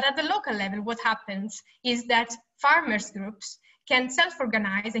 But at the local level, what happens is that farmers groups can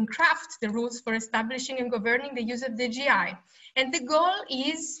self-organize and craft the rules for establishing and governing the use of the GI. And the goal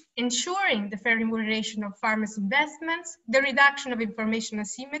is ensuring the fair remuneration of farmers' investments, the reduction of information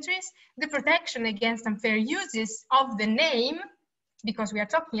asymmetries, the protection against unfair uses of the name, because we are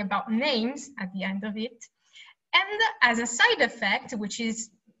talking about names at the end of it. And as a side effect, which is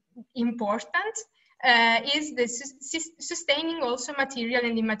important, is the sustaining also material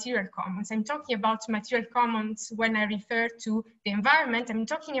and immaterial commons. I'm talking about material commons when I refer to the environment. I'm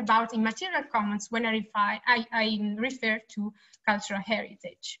talking about immaterial commons when I refer to cultural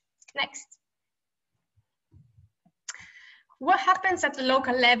heritage. Next. What happens at the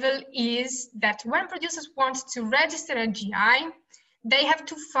local level is that when producers want to register a GI, they have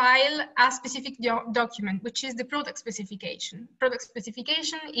to file a specific document, which is the product specification. Product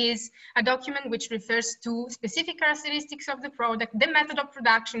specification is a document which refers to specific characteristics of the product, the method of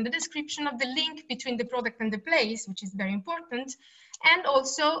production, the description of the link between the product and the place, which is very important, and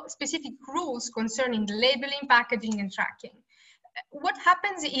also specific rules concerning the labeling, packaging, and tracking. What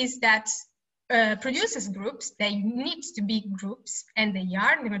happens is that producers groups, they need to be groups, and they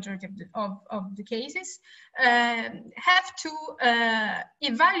are in the majority of the cases, have to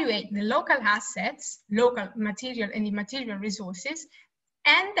evaluate the local assets, local material and immaterial resources,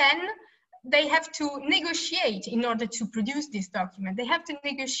 and then they have to negotiate in order to produce this document. They have to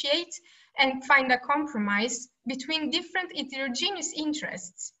negotiate and find a compromise between different heterogeneous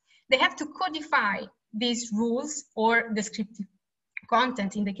interests. They have to codify these rules or descriptive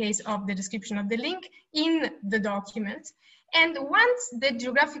content in the case of the description of the link in the document. And once the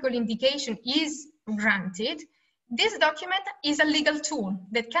geographical indication is granted, this document is a legal tool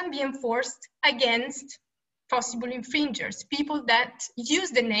that can be enforced against possible infringers, people that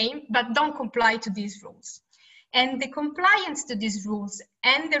use the name but don't comply to these rules. And the compliance to these rules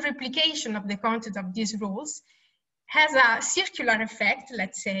and the replication of the content of these rules has a circular effect,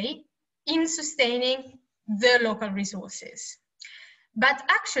 let's say, in sustaining the local resources. But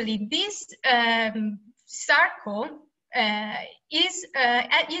actually, this circle is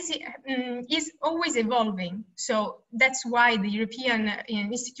always evolving. So that's why the European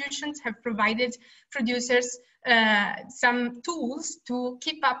institutions have provided producers some tools to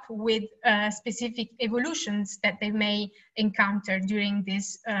keep up with specific evolutions that they may encounter during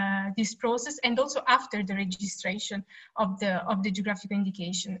this this process, and also after the registration of the geographical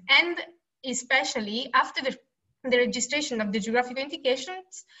indication, and especially after the registration of the geographical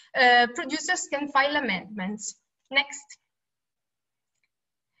indications, producers can file amendments. Next.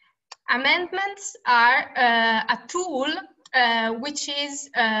 Amendments are a tool which is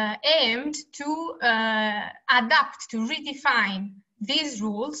aimed to adapt, to redefine these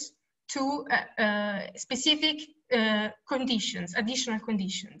rules to specific conditions, additional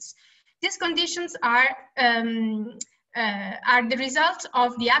conditions. These conditions are the result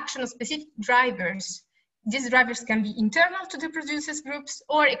of the action of specific drivers these drivers can be internal to the producers groups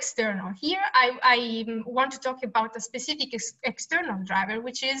or external. Here, I want to talk about a specific external driver,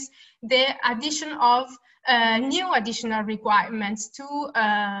 which is the addition of new additional requirements to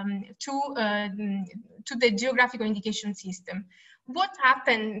the geographical indication system. What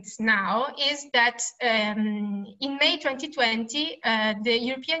happens now is that in May 2020, the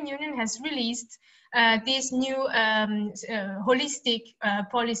European Union has released this new holistic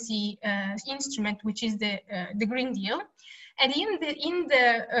policy instrument, which is the Green Deal. And in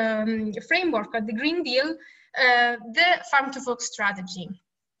the framework of the Green Deal, the Farm to Fork strategy.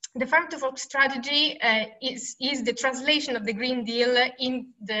 The Farm to Fork strategy is the translation of the Green Deal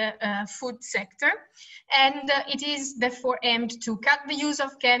in the food sector. And it is therefore aimed to cut the use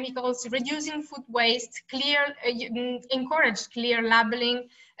of chemicals, reducing food waste, encourage clear labeling,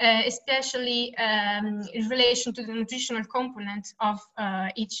 especially in relation to the nutritional component of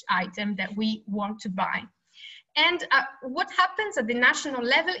each item that we want to buy. And what happens at the national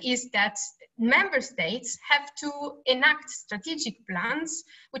level is that member states have to enact strategic plans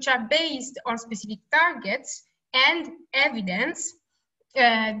which are based on specific targets and evidence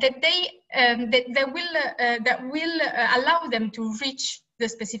that will allow them to reach the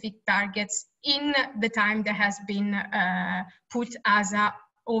specific targets in the time that has been put as a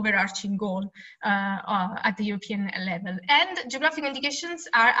overarching goal at the European level. And geographic indications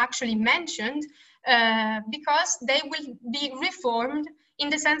are actually mentioned because they will be reformed in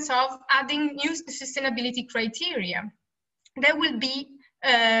the sense of adding new sustainability criteria. They will be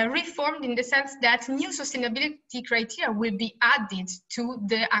reformed in the sense that new sustainability criteria will be added to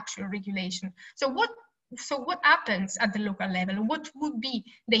the actual regulation. So what happens at the local level? What would be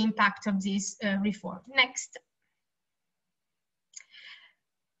the impact of this reform? Next.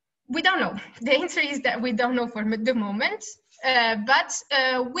 We don't know. The answer is that we don't know for the moment, but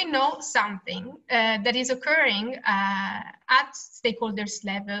we know something that is occurring at stakeholders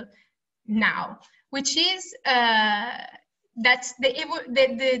level now, which is that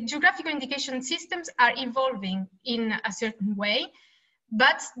the geographical indication systems are evolving in a certain way,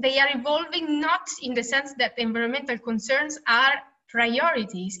 but they are evolving not in the sense that environmental concerns are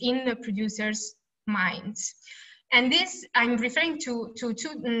priorities in the producers' minds. And this, I'm referring to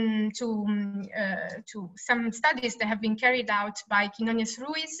some studies that have been carried out by Quinones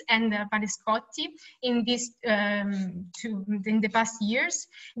Ruiz and Parescotti in this in the past years.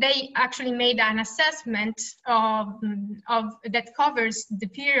 They actually made an assessment of that covers the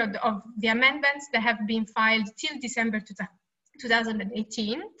period of the amendments that have been filed till December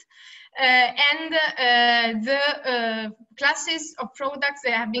 2018. The classes of products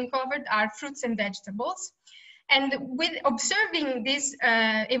that have been covered are fruits and vegetables. And with observing this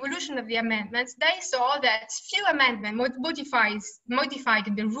evolution of the amendments, they saw that few amendments modified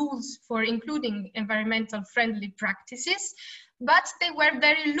the rules for including environmental friendly practices, but they were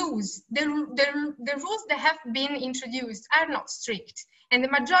very loose. The rules that have been introduced are not strict, and the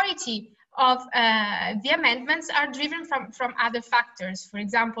majority of the amendments are driven from other factors. For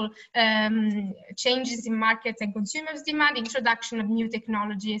example, changes in markets and consumers' demand, introduction of new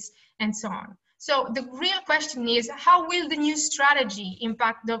technologies, and so on. So the real question is, how will the new strategy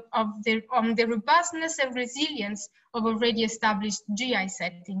impact on the robustness and resilience of already established GI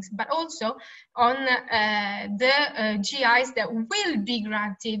settings, but also on the GIs that will be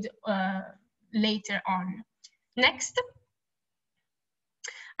granted later on. Next.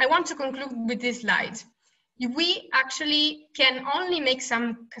 I want to conclude with this slide. We actually can only make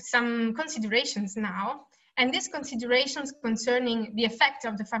some considerations now. And these considerations concerning the effect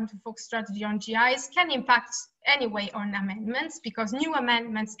of the Farm to Fork strategy on GIs can impact anyway on amendments, because new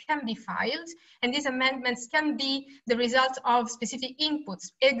amendments can be filed, and these amendments can be the result of specific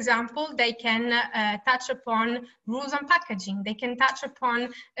inputs. Example, they can touch upon rules on packaging, they can touch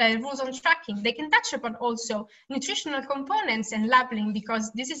upon rules on tracking, they can touch upon also nutritional components and labeling, because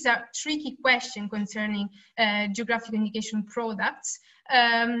this is a tricky question concerning geographic indication products.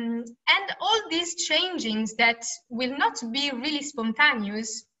 And all these changes that will not be really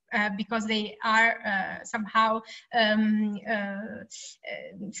spontaneous because they are somehow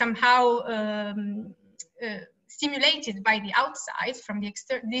stimulated by the outside from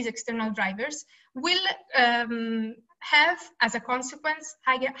these external drivers, will have as a consequence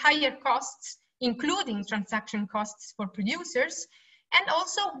higher costs, including transaction costs for producers, and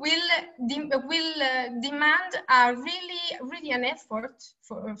also will demand a really an effort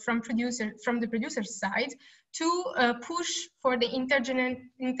from the producer's side to push for the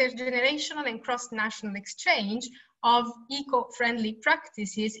intergenerational and cross-national exchange of eco-friendly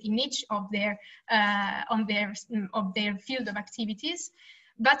practices in each of their field of activities.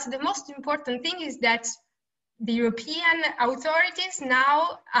 But the most important thing is that the European authorities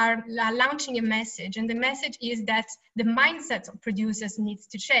now are launching a message, and the message is that the mindset of producers needs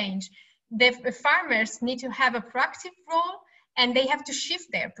to change. The farmers need to have a proactive role, and they have to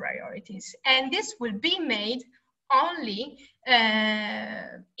shift their priorities. And this will be made only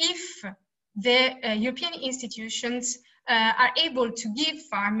if the European institutions are able to give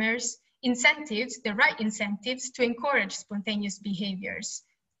farmers incentives, the right incentives, to encourage spontaneous behaviors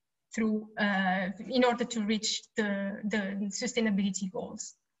through, in order to reach the sustainability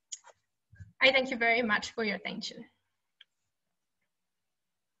goals. I thank you very much for your attention.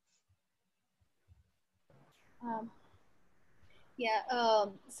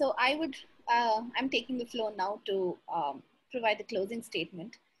 So I'm taking the floor now to provide the closing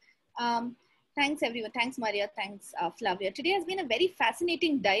statement. Thanks everyone, thanks Maria, thanks Flavia. Today has been a very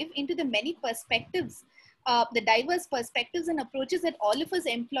fascinating dive into the many perspectives, the diverse perspectives and approaches that all of us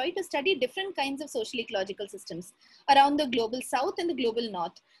employ to study different kinds of social ecological systems around the global south and the global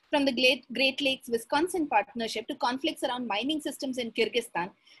north, from the Great Lakes Wisconsin partnership to conflicts around mining systems in Kyrgyzstan,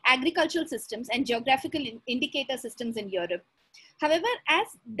 agricultural systems and geographical indicator systems in Europe. However, as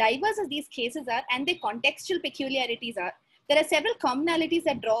diverse as these cases are and their contextual peculiarities are, there are several commonalities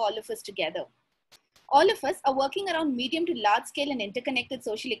that draw all of us together. All of us are working around medium to large scale and interconnected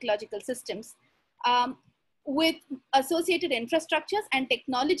social ecological systems with associated infrastructures and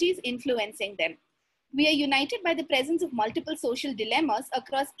technologies influencing them. We are united by the presence of multiple social dilemmas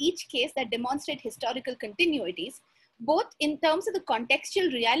across each case that demonstrate historical continuities, both in terms of the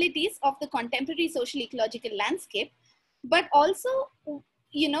contextual realities of the contemporary social ecological landscape, but also,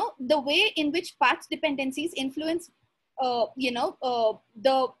 the way in which path dependencies influence, the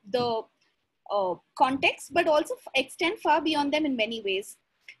context, but also extend far beyond them in many ways.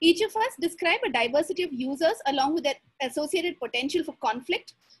 Each of us describe a diversity of users along with their associated potential for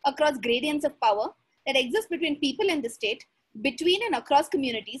conflict across gradients of power that exist between people and the state, between and across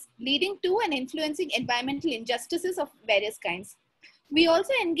communities, leading to and influencing environmental injustices of various kinds. We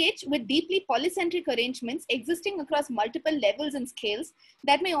also engage with deeply polycentric arrangements existing across multiple levels and scales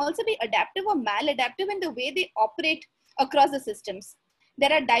that may also be adaptive or maladaptive in the way they operate across the systems.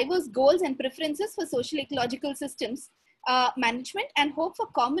 There are diverse goals and preferences for social ecological systems management, and hope for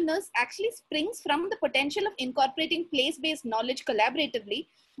commoners actually springs from the potential of incorporating place-based knowledge collaboratively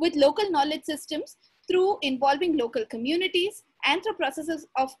with local knowledge systems through involving local communities and through processes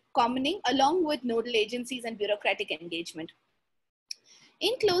of commoning along with nodal agencies and bureaucratic engagement.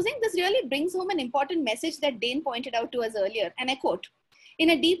 In closing, this really brings home an important message that Dane pointed out to us earlier, and I quote,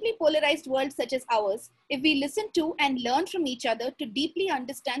 "In a deeply polarized world such as ours, if we listen to and learn from each other to deeply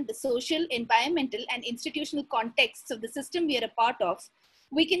understand the social, environmental, and institutional contexts of the system we are a part of,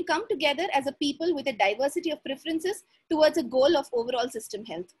 we can come together as a people with a diversity of preferences towards a goal of overall system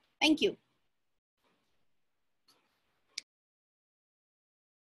health." Thank you.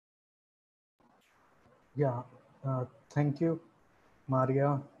 Yeah, thank you,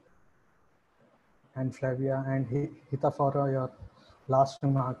 Maria and Flavia and Hita for your last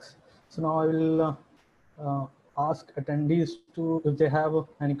remarks. So now I will ask attendees to, if they have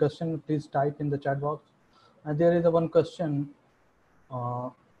any question, please type in the chat box. And there is one question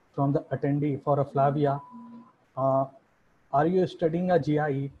from the attendee for Flavia. Are you studying a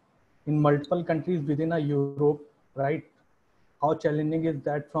GI in multiple countries within a Europe, right? How challenging is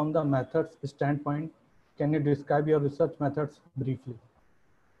that from the methods standpoint? Can you describe your research methods briefly?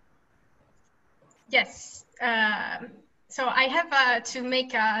 Yes. So I have to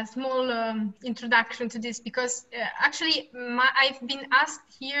make a small introduction to this because actually I've been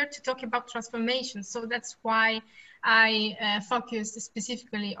asked here to talk about transformation. So that's why I focused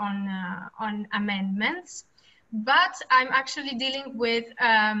specifically on amendments. But I'm actually dealing with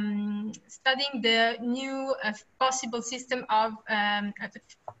studying the new possible system of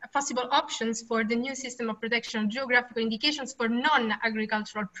possible options for the new system of protection of geographical indications for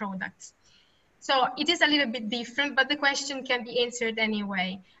non-agricultural products. So it is a little bit different, but the question can be answered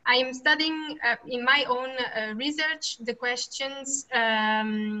anyway. I am studying in my own research the questions,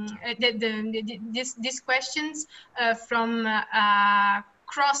 these questions from a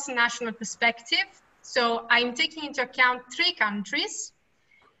cross-national perspective. So I'm taking into account 3 countries,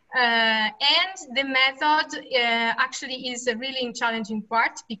 and the method actually is a really challenging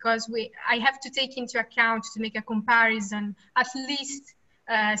part because I have to take into account to make a comparison at least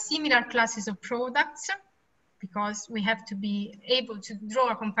similar classes of products, because we have to be able to draw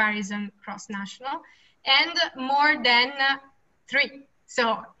a comparison cross-national, and more than 3.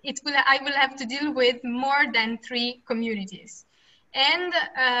 So I will have to deal with more than 3 communities. And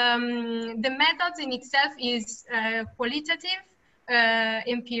the method in itself is qualitative,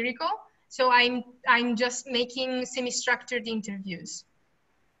 empirical, So I'm just making semi-structured interviews.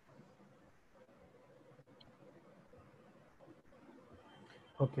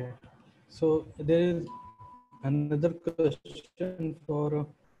 Okay, so there is another question for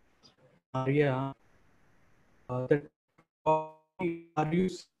Maria. That are you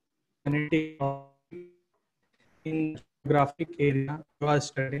in geographic area you are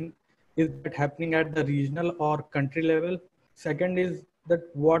studying? Is that happening at the regional or country level? Second is that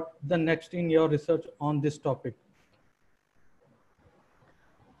what the next in your research on this topic?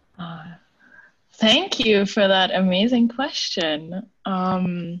 Thank you for that amazing question.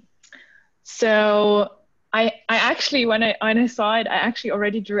 So I actually, when I saw it, I actually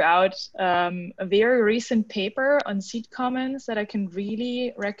already drew out a very recent paper on seed commons that I can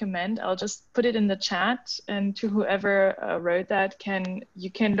really recommend. I'll just put it in the chat, and to whoever wrote that, you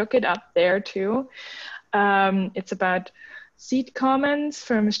can look it up there too. It's about seed commons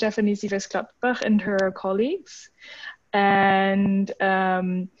from Stephanie Sievers-Klappbach and her colleagues. And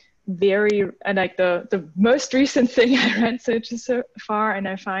like the most recent thing I read so far, and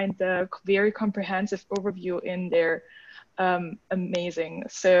I find the very comprehensive overview in there amazing.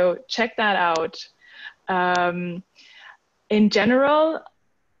 So check that out. In general,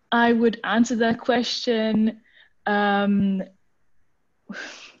 I would answer that question. Yeah,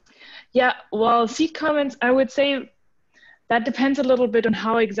 well, seed commons, I would say that depends a little bit on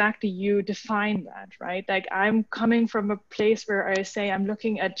how exactly you define that, right? Like I'm coming from a place where I say I'm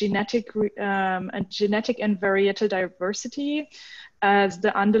looking at genetic and varietal diversity as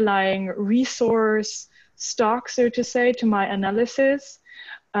the underlying resource stock, so to say, to my analysis.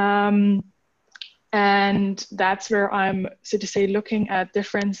 And that's where I'm, so to say, looking at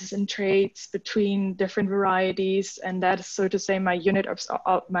differences in traits between different varieties. And that is, so to say, my unit of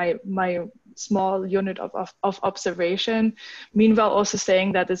my small unit of observation. Meanwhile, also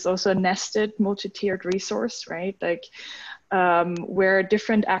saying that it's also a nested, multi-tiered resource, right? Like where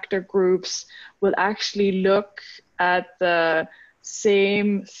different actor groups will actually look at the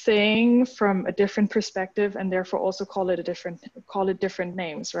same thing from a different perspective, and therefore also call it different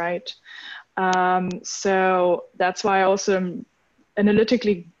names, right? So that's why I also am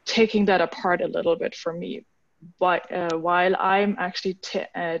analytically taking that apart a little bit for me. But while I'm actually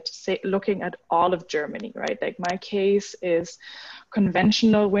looking at all of Germany, right? Like my case is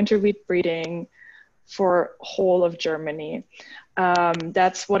conventional winter wheat breeding for whole of Germany.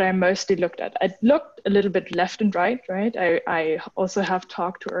 That's what I mostly looked at. I looked a little bit left and right, right? I also have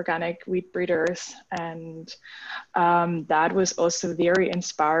talked to organic wheat breeders, and that was also very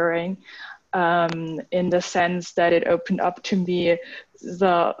inspiring in the sense that it opened up to me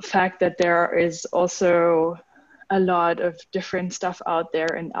the fact that there is also a lot of different stuff out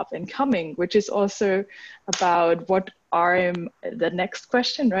there and up and coming, which is also about what are the next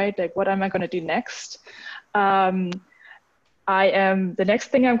question, right? Like, what am I going to do next? The next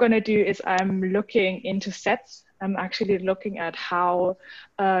thing I'm going to do is I'm looking into sets. I'm actually looking at how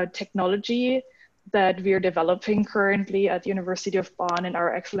technology that we're developing currently at the University of Bonn in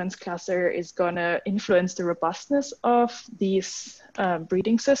our excellence cluster is going to influence the robustness of these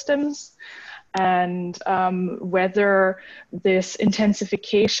breeding systems, and whether this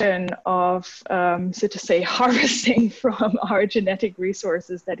intensification of, so to say, harvesting from our genetic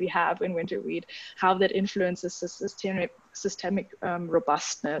resources that we have in winter wheat, how that influences the systemic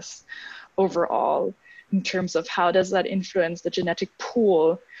robustness overall, in terms of how does that influence the genetic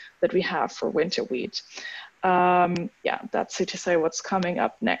pool that we have for winter wheat. Yeah, that's, so to say, what's coming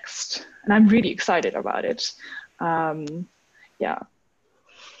up next. And I'm really excited about it. Yeah.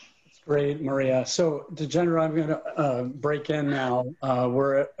 Great, Maria. So, Tejendra, I'm going to break in now.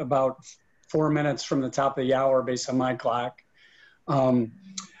 We're at about 4 minutes from the top of the hour based on my clock. I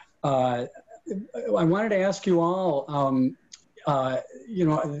wanted to ask you all, you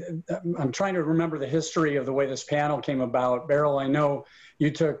know, I'm trying to remember the history of the way this panel came about. Beril, I know you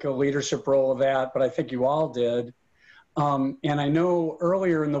took a leadership role of that, but I think you all did. And I know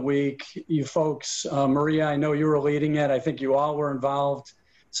earlier in the week, you folks, Maria, I know you were leading it. I think you all were involved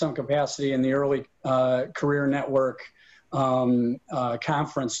some capacity in the early career network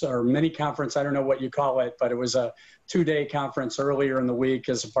conference or mini conference. I don't know what you call it, but it was a 2-day conference earlier in the week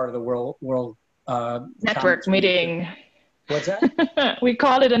as a part of the world network meeting. What's that? We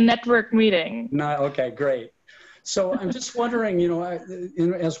call it a network meeting. No, okay, great. So I'm just wondering, you know,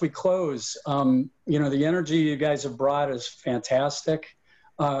 as we close, you know, the energy you guys have brought is fantastic.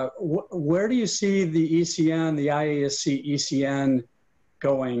 Where do you see the ECN, the IASC ECN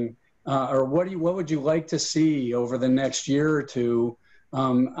going, or what would you like to see over the next year or two?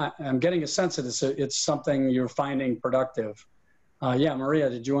 I'm getting a sense that it's something you're finding productive. Yeah, Maria,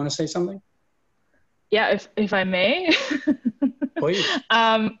 did you want to say something? Yeah, if I may. Please.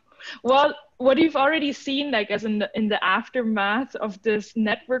 Well, what you've already seen, like as in the aftermath of this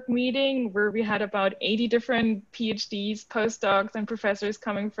network meeting, where we had about 80 different PhDs, postdocs, and professors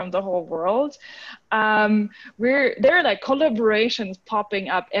coming from the whole world, there are like collaborations popping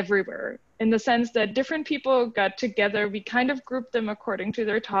up everywhere, in the sense that different people got together. We kind of grouped them according to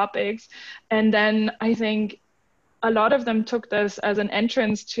their topics, and then I think a lot of them took this as an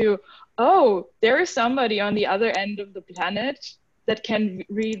entrance to, oh, there is somebody on the other end of the planet that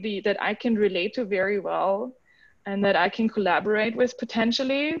I can relate to very well, and that I can collaborate with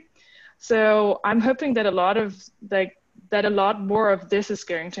potentially. So I'm hoping that a lot more of this is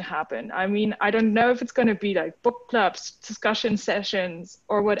going to happen. I mean, I don't know if it's going to be like book clubs, discussion sessions,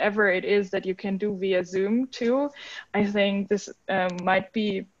 or whatever it is that you can do via Zoom too. I think this might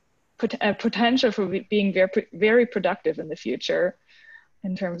be a potential for being very, very productive in the future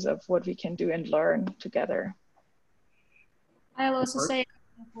in terms of what we can do and learn together. I'll also say.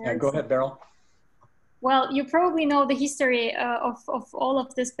 Yeah, go ahead, Beril. Well, you probably know the history of all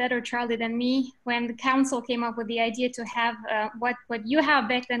of this better, Charlie, than me. When the council came up with the idea to have what you have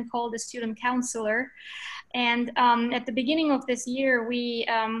back then called a student counselor. And at the beginning of this year, we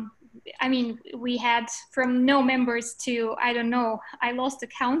had from no members to, I don't know, I lost the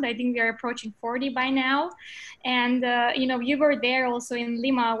count. I think we are approaching 40 by now. And, you were there also in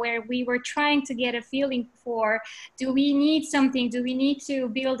Lima, where we were trying to get a feeling for, do we need something? Do we need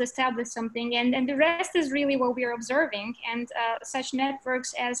to establish something? And the rest is really what we are observing. And such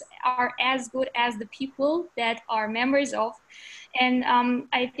networks are as good as the people that are members of. And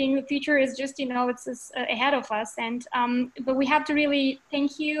I think the future is just, it's ahead of us. And but we have to really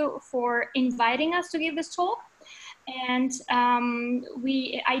thank you for inviting us to give this talk. And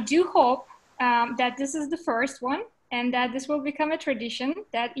I do hope that this is the first one, and that this will become a tradition,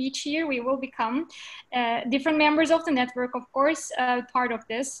 that each year we will become different members of the network, of course, part of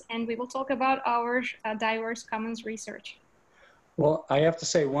this, and we will talk about our diverse commons research. Well, I have to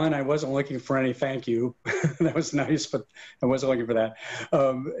say, one, I wasn't looking for any thank you. That was nice, but I wasn't looking for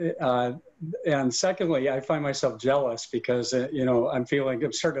that. And secondly, I find myself jealous because, I'm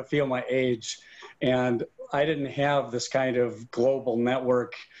starting to feel my age, and I didn't have this kind of global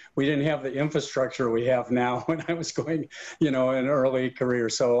network. We didn't have the infrastructure we have now when I was going, in early career.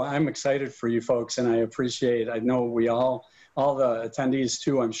 So I'm excited for you folks, and I know we all the attendees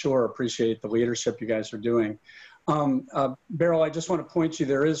too, I'm sure, appreciate the leadership you guys are doing. Beril, I just want to point you,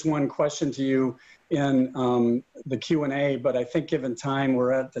 there is one question to you in the Q&A, but I think given time,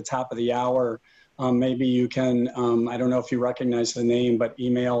 we're at the top of the hour. Maybe you can, I don't know if you recognize the name, but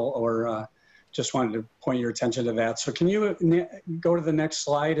email or just wanted to point your attention to that. So can you go to the next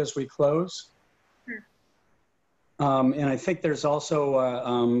slide as we close? Sure. And I think there's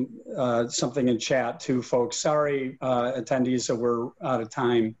also something in chat too, folks. Sorry, attendees, that we're out of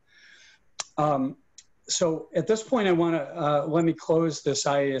time. So at this point, I want to let me close this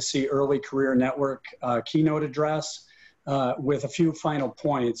IASC Early Career Network keynote address with a few final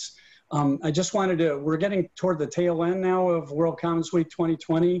points. I just wanted to, we're getting toward the tail end now of World Commons Week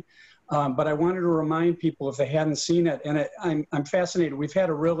 2020, but I wanted to remind people if they hadn't seen it, and I'm fascinated, we've had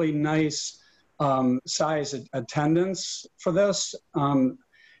a really nice size attendance for this. And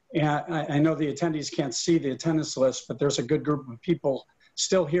I know the attendees can't see the attendance list, but there's a good group of people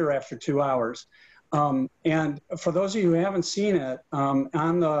still here after 2 hours. And for those of you who haven't seen it,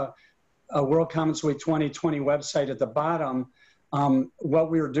 on the World Commons Week 2020 website at the bottom, what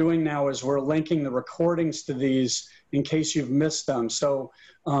we're doing now is we're linking the recordings to these in case you've missed them. So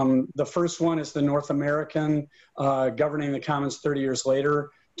the first one is the North American Governing the Commons 30 Years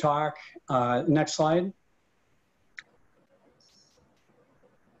Later talk. Next slide.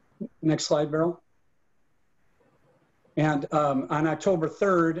 Next slide, Beril. And on October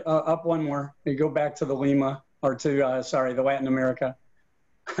 3rd, up one more, you go back to the Lima, or to, sorry, the Latin America.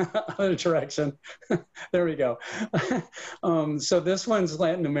 Other direction. There we go. So this one's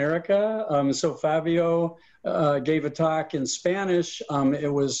Latin America. So Fabio gave a talk in Spanish.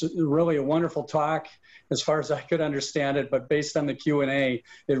 It was really a wonderful talk as far as I could understand it, but based on the Q&A,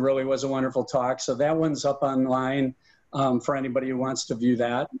 it really was a wonderful talk. So that one's up online for anybody who wants to view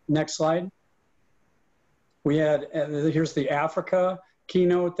that. Next slide. We had, here's the Africa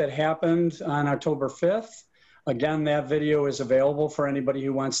keynote that happened on October 5th. Again, that video is available for anybody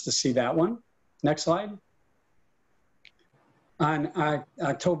who wants to see that one. Next slide. On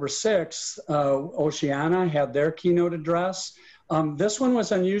October 6th, Oceania had their keynote address. This one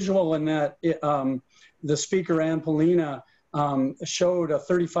was unusual in that the speaker, Ann Polina, showed a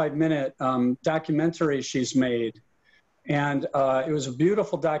 35-minute documentary she's made And it was a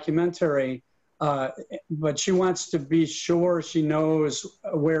beautiful documentary, but she wants to be sure she knows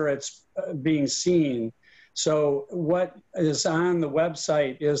where it's being seen. So what is on the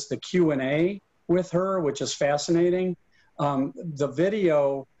website is the Q&A with her, which is fascinating. The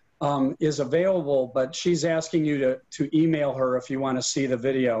video is available, but she's asking you to email her if you want to see the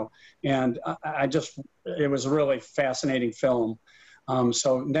video. And it was a really fascinating film.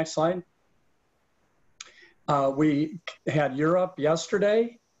 So next slide. We had Europe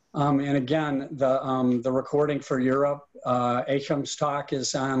yesterday. And again, the recording for Europe, Acham's talk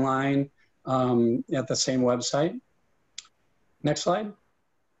is online at the same website. Next slide.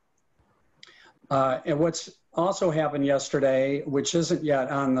 And what's also happened yesterday, which isn't yet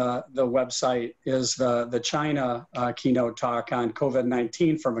on the website, is the China keynote talk on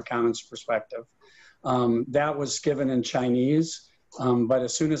COVID-19 from a commons perspective. That was given in Chinese, but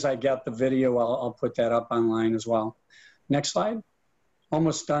as soon as I get the video, I'll put that up online as well. Next slide.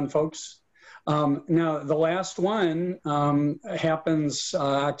 Almost done, folks. Now, the last one happens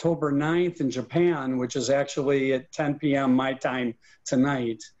October 9th in Japan, which is actually at 10 p.m. my time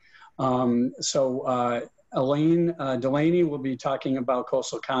tonight. Elaine Delaney will be talking about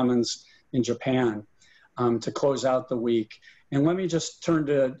coastal commons in Japan to close out the week. And let me just turn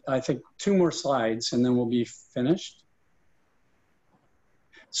to, I think, 2 more slides and then we'll be finished.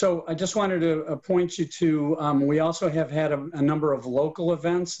 So I just wanted to point you to, we also have had a number of local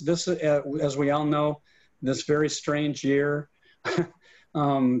events. This, as we all know, this very strange year,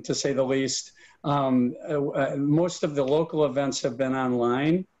 to say the least. Most of the local events have been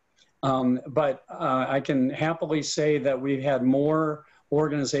online. But I can happily say that we've had more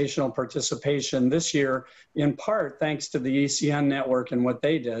organizational participation this year, in part thanks to the ECN network and what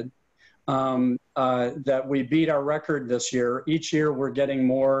they did, that we beat our record this year. Each year we're getting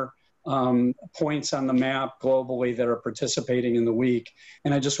more points on the map globally that are participating in the week.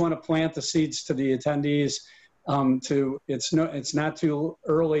 And I just want to plant the seeds to the attendees it's not too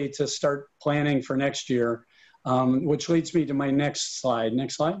early to start planning for next year, which leads me to my next slide.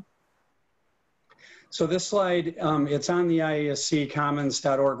 Next slide. So this slide, it's on the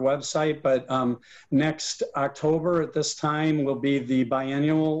iasccommons.org website, but next October at this time will be the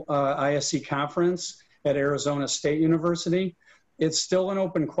biennial ISC conference at Arizona State University. It's still an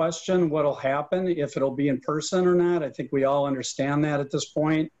open question what'll happen, if it'll be in person or not. I think we all understand that at this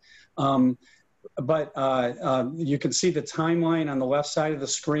point. But you can see the timeline on the left side of the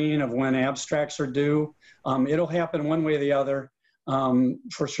screen of when abstracts are due. It'll happen one way or the other.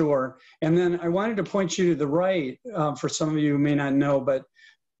 For sure. And then I wanted to point you to the right, for some of you who may not know, but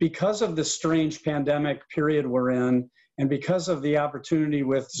because of the strange pandemic period we're in, and because of the opportunity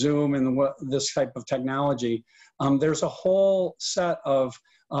with Zoom and this type of technology, there's a whole set of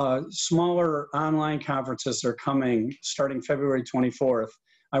smaller online conferences that are coming starting February 24th.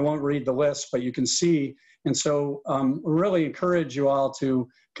 I won't read the list, but you can see. And so really encourage you all to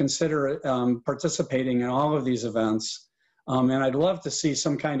consider participating in all of these events. And I'd love to see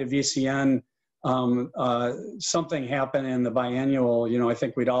some kind of ECN, something happen in the biennial. You know, I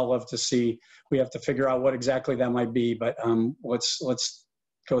think we'd all love to see. We have to figure out what exactly that might be, but let's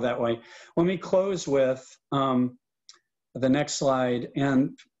go that way. Let me close with the next slide.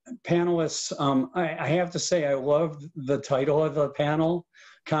 And panelists, I have to say I love the title of the panel,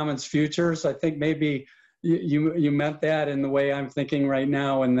 Commons Futures. I think maybe you meant that in the way I'm thinking right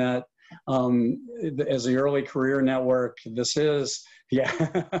now, and that as the early career network, this is, yeah,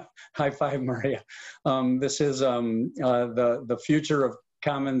 high five, Maria. This is the future of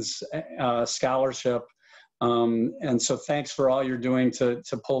Commons scholarship. And so thanks for all you're doing to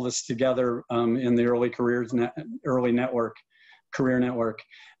pull this together in the early career network.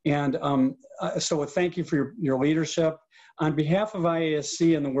 And so thank you for your leadership. On behalf of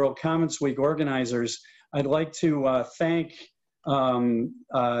IASC and the World Commons Week organizers, I'd like to thank the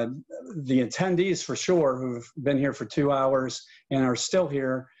attendees for sure, who've been here for 2 hours and are still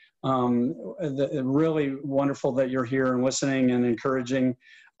here. Really wonderful that you're here and listening and encouraging.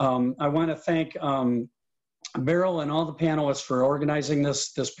 I want to thank Beril and all the panelists for organizing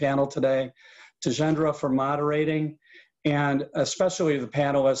this panel today, Tejendra for moderating, and especially the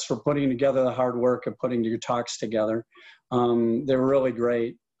panelists for putting together the hard work of putting your talks together. They were really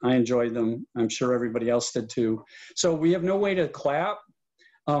great. I enjoyed them. I'm sure everybody else did too. So we have no way to clap,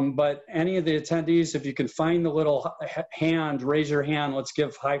 but any of the attendees, if you can find the little hand, raise your hand. Let's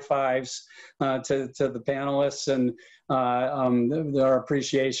give high fives to the panelists and their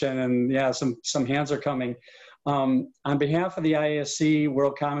appreciation. And yeah, some hands are coming. On behalf of the IASC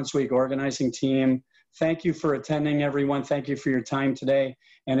World Commons Week organizing team, thank you for attending, everyone. Thank you for your time today.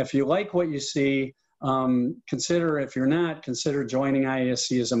 And if you like what you see, consider, if you're not, consider joining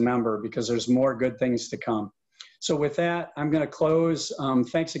IASC as a member, because there's more good things to come. So with that, I'm going to close.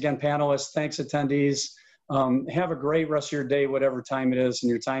 Thanks again, panelists. Thanks, attendees. Have a great rest of your day, whatever time it is in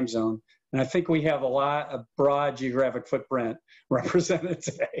your time zone. And I think we have a broad geographic footprint represented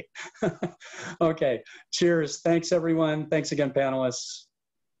today. Okay, cheers. Thanks, everyone. Thanks again, panelists.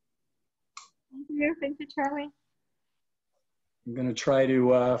 Thank you. Thank you, Charlie. I'm going to try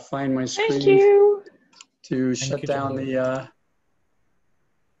to find my screen. Thank you. To shut down the,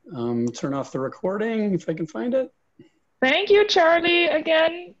 turn off the recording, if I can find it. Thank you, Charlie,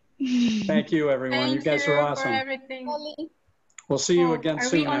 again. Thank you, everyone. Thank you guys are awesome. for everything. We'll see you again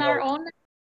soon. Are we on our own?